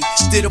rowdy.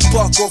 Did a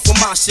buck off of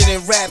my shit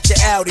and rap to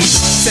Audi.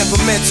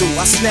 Temperamental,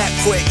 I snap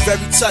quick, very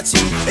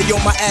touchy. And yo,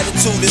 my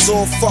attitude is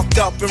all fucked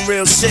up and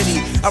real shitty.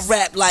 I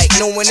rap like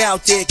no one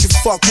out there can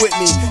fuck with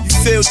me.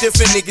 You feel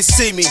different, niggas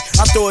see me.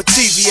 I throw a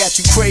TV at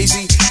you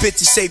crazy.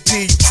 Bitches say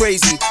P, you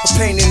crazy. A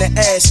pain in the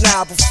ass,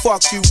 nah, but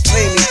fuck you,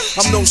 play me.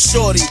 I'm no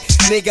shorty,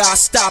 nigga, I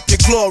stop your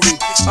glory.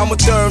 I'm a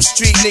third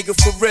street nigga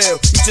for real.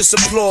 You just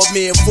applaud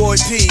me, avoid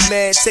P,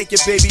 man. Take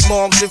your baby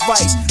mom's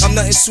advice. I'm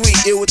nothing sweet,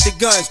 ill with the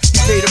guns. You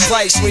pay the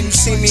price when you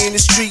see me in the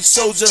street,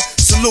 soldier.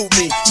 Salute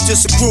me, you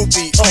just a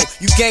groupie. Oh,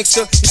 you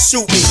gangster, you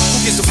shoot me. Who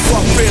gives a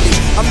fuck, really?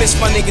 I miss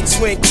my nigga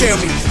twin, kill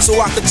me,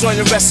 so I could join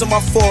the rest of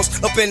my force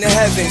up in the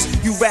heavens.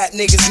 You rap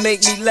niggas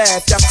make me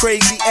laugh, y'all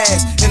crazy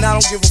ass, and I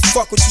don't give a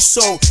fuck what you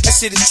sold. That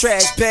shit is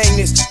trash, bang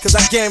this, cause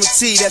I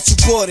guarantee that you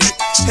bought it.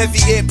 Heavy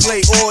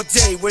airplay all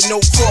day with no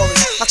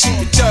chorus. I keep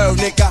it thorough,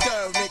 nigga.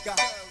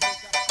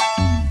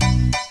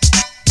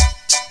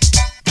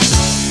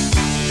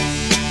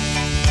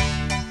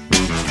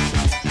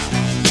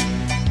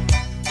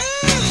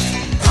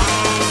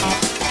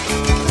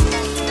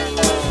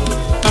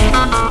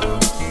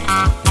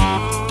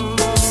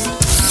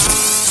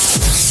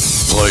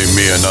 Play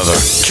me another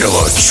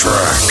killer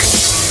track.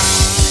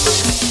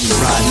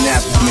 Riding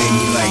apple made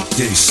me like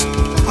this.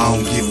 I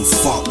don't give a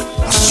fuck.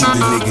 I shoot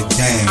a nigga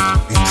down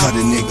and cut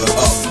a nigga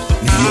up.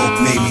 New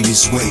York made me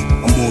this way.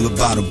 I'm all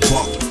about a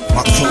buck.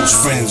 My close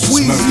friends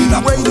was murdered.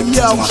 I put it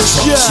through my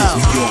truck. Shit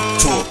New York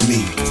taught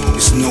me.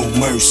 It's no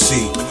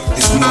mercy.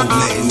 It's no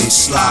letting it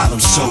slide. I'm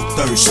so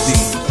thirsty.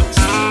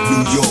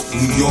 New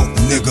York,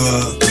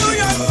 nigga.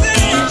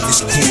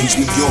 It's Queens,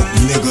 New York,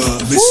 nigga.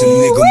 Listen,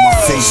 nigga, my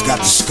face got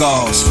the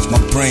scars. My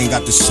brain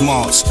got the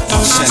smarts.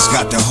 My chest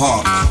got the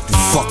heart. The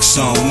fuck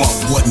some up.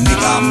 What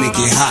nigga, I make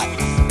it hot.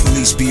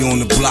 Police be on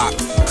the block,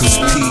 cause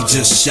P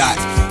just shot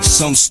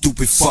some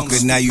stupid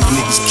fucker. Now you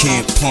niggas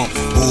can't pump.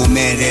 All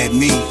mad at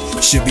me.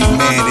 Should be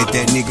mad at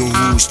that nigga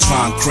who's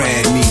trying to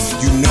crab me.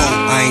 You know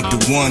I ain't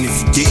the one.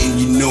 If you didn't,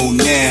 you know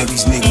now.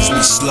 These niggas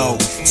be slow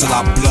till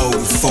I blow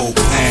the 4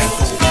 pound.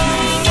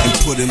 And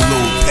put a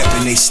little pep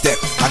in they step.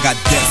 I got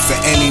death for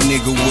any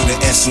nigga with an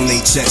S on they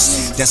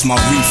chest. That's my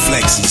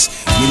reflexes.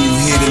 When you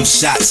hear them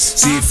shots,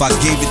 see if I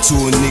gave it to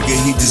a nigga,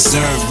 he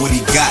deserved what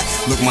he got.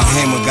 Look, my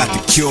hammer got the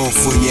cure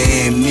for your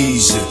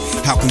amnesia.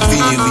 How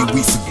conveniently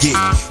we forget.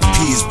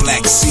 P is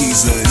Black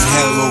Caesar. It's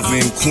hell over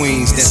in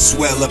Queens. That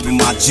swell up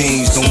in my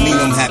jeans. Don't mean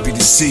I'm happy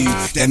to see you.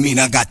 That mean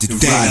I got the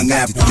thing. I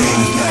got the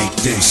thing like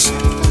this.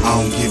 I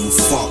don't give a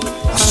fuck.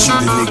 I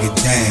shoot a nigga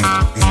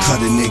down and cut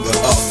a nigga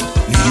up.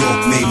 New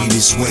York made me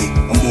this way.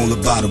 I'm all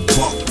about a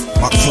buck.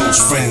 My close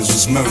friends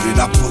was murdered.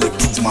 I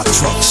bulletproof my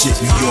truck. Shit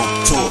New York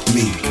taught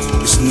me.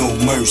 It's no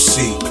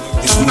mercy.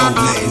 It's no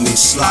letting it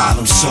slide.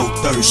 I'm so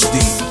thirsty.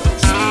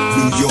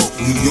 New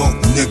York,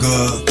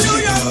 nigga.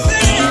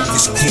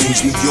 It's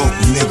Queens, New York,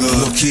 nigga.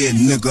 Look here,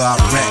 nigga, I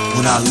rap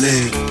what I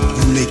live.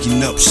 You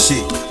making up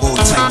shit, all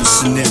type of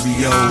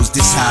scenarios.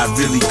 This how it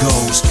really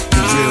goes.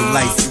 The real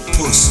life, you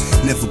puss.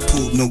 Never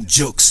pulled no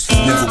jokes,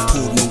 never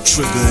pulled no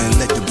trigger and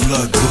let the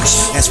blood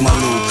gush. That's my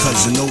little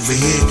cousin over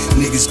here,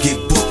 niggas get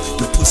booked.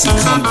 The pussy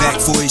come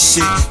back for his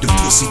shit, the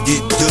pussy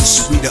get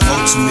dushed. We the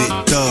ultimate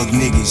thug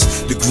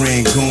niggas, the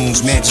grand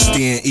goons,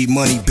 majesty and eat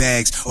money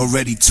bags.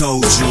 Already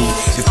told you,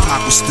 if Pac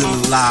was still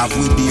alive,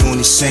 we'd be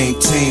on the same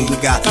team. We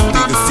got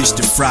bigger fish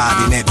to fry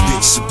than that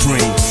bitch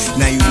Supreme.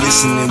 Now you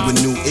listening with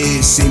new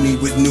ears, see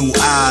me with new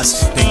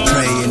eyes. They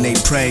pray and they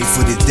pray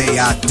for the day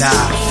I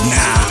die.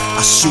 Nah,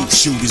 I shoot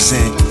shooters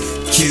and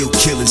kill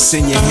killers,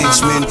 send your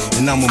henchmen,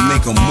 and I'ma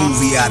make a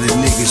movie out of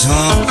niggas,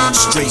 huh?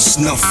 Straight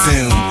snuff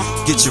film,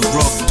 get your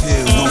rough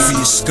pill over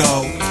your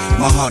skull.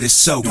 My heart is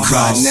so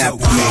cold. Now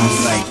made me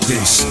like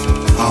this,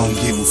 I don't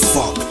give a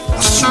fuck. I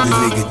shoot a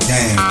nigga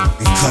down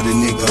and cut a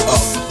nigga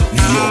up.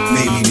 New York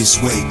made me this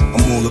way,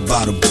 I'm all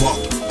about a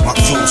buck. My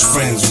close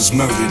friends was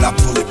murdered, I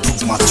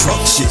bulletproof my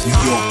truck. Shit New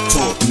York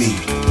taught me,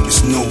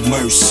 it's no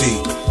mercy,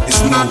 it's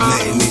no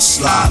letting it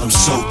slide, I'm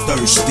so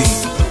thirsty.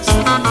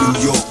 New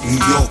York,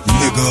 nigga,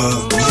 nigga.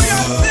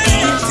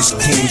 It's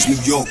Queens, New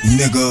York,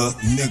 nigga,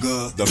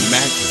 nigga. The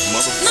Mac is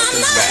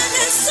motherfucking back.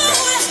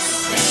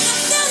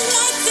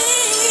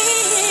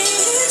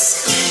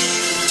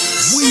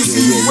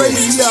 Weezy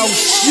Radio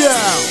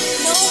Show.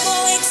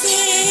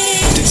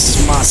 This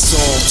is my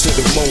song to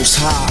the Most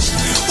High,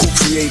 who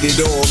created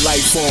all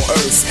life on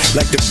earth,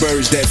 like the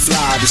birds that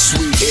fly, the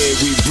sweet air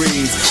we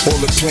breathe, all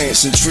the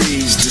plants and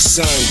trees, the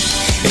sun,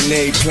 and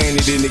every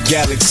planet in the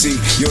galaxy.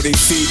 Yo, they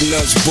feeding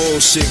us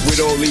bullshit with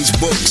all these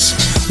books.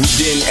 We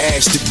didn't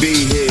ask to be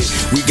here,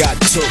 we got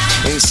took,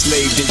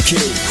 enslaved and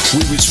killed.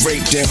 We was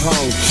raped and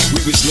hung,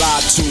 we was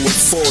lied to and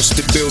forced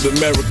to build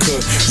America,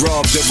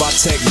 robbed of our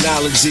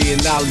technology and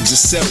knowledge of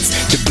self.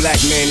 The black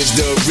man is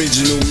the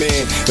original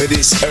man of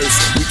this earth.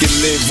 We can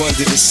live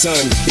under the sun,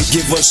 it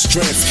give us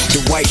strength.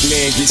 The white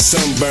man gets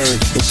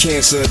sunburned and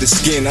cancer of the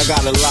skin. I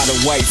got a lot of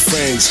white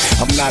friends,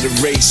 I'm not a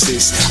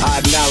racist.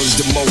 I acknowledge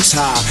the Most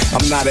High,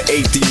 I'm not an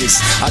atheist.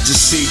 I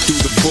just see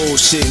through the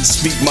bullshit and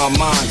speak my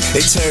mind.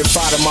 They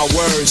terrified of my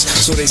words,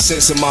 so they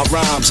censor my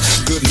rhymes.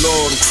 Good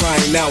Lord, I'm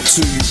crying out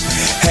to you.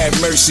 Have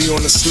mercy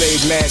on the slave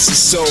master's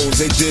souls,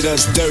 they did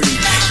us dirty.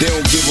 They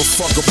don't give a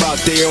fuck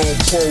about their own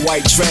poor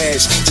white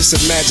trash. Just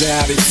imagine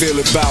how they feel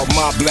about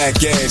my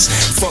black ass.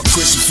 Fuck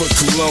Christopher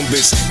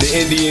Columbus, the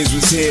Indians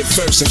was here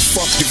first, and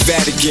fuck the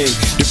Vatican.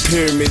 The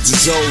pyramids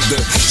is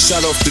older.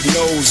 Shut off the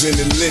nose and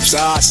the lips of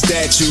our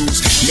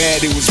statues.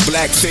 Mad it was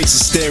black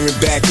faces staring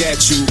back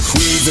at you.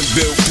 We even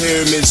built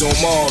pyramids on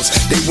Mars.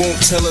 They won't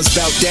tell us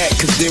about that,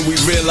 cause then we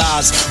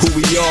realize who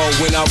we are.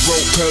 When I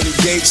wrote Pearly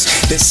Gates,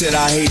 they said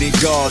I hated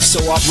God, so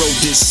I wrote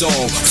this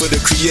song for the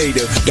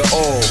creator, the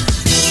all.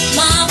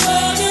 My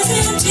world is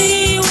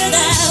empty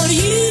without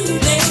you,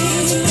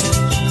 babe.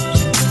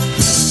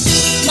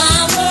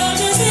 My world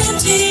is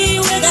empty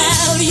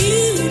without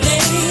you,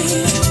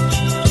 babe.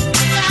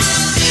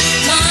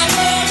 My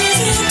world is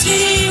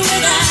empty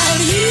without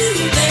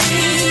you,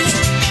 babe.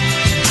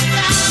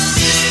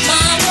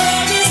 My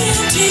world is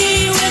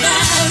empty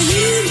without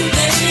you,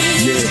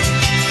 babe. Yeah,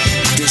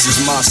 this is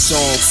my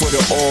song for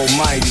the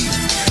Almighty,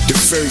 the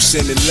first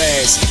and the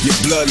last. Your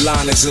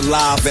bloodline is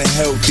alive and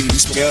healthy.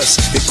 It's us,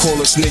 they call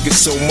us niggas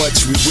so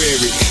much we wear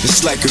it.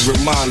 It's like a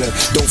reminder,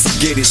 don't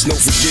forget it's no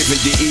forgiving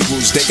the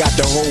evils. They got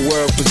the whole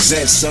world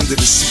possessed under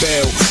the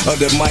spell of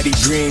the mighty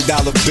green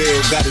dollar bill.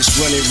 Got us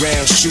running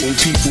around shooting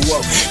people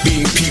up,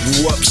 beating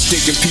people up,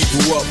 sticking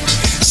people up,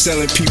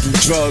 selling people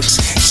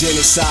drugs,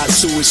 genocide,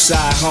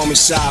 suicide,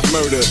 homicide,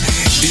 murder.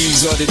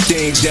 These are the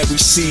things that we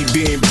see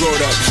being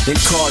brought up in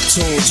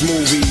cartoons,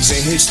 movies,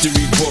 and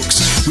history books.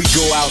 We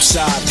go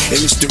outside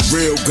and it's the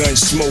real gun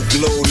smoke.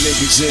 Little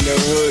niggas in the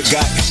hood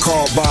got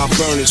carbine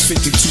burners,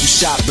 52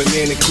 shot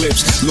banana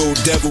clips. Little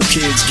devil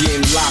kids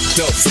getting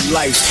locked up for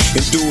life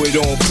and do it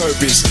on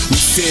purpose. We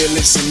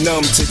fearless and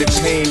numb to the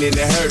pain and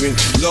the hurting.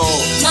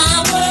 Lord,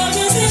 my world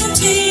is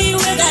empty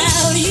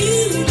without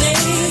you,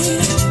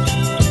 babe.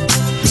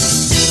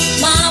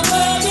 My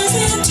world is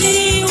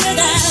empty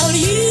without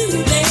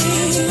you,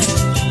 babe.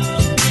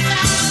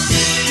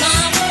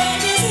 My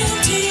world is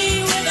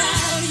empty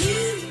without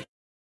you.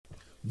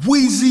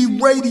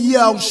 Weezy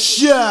Radio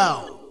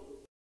Show.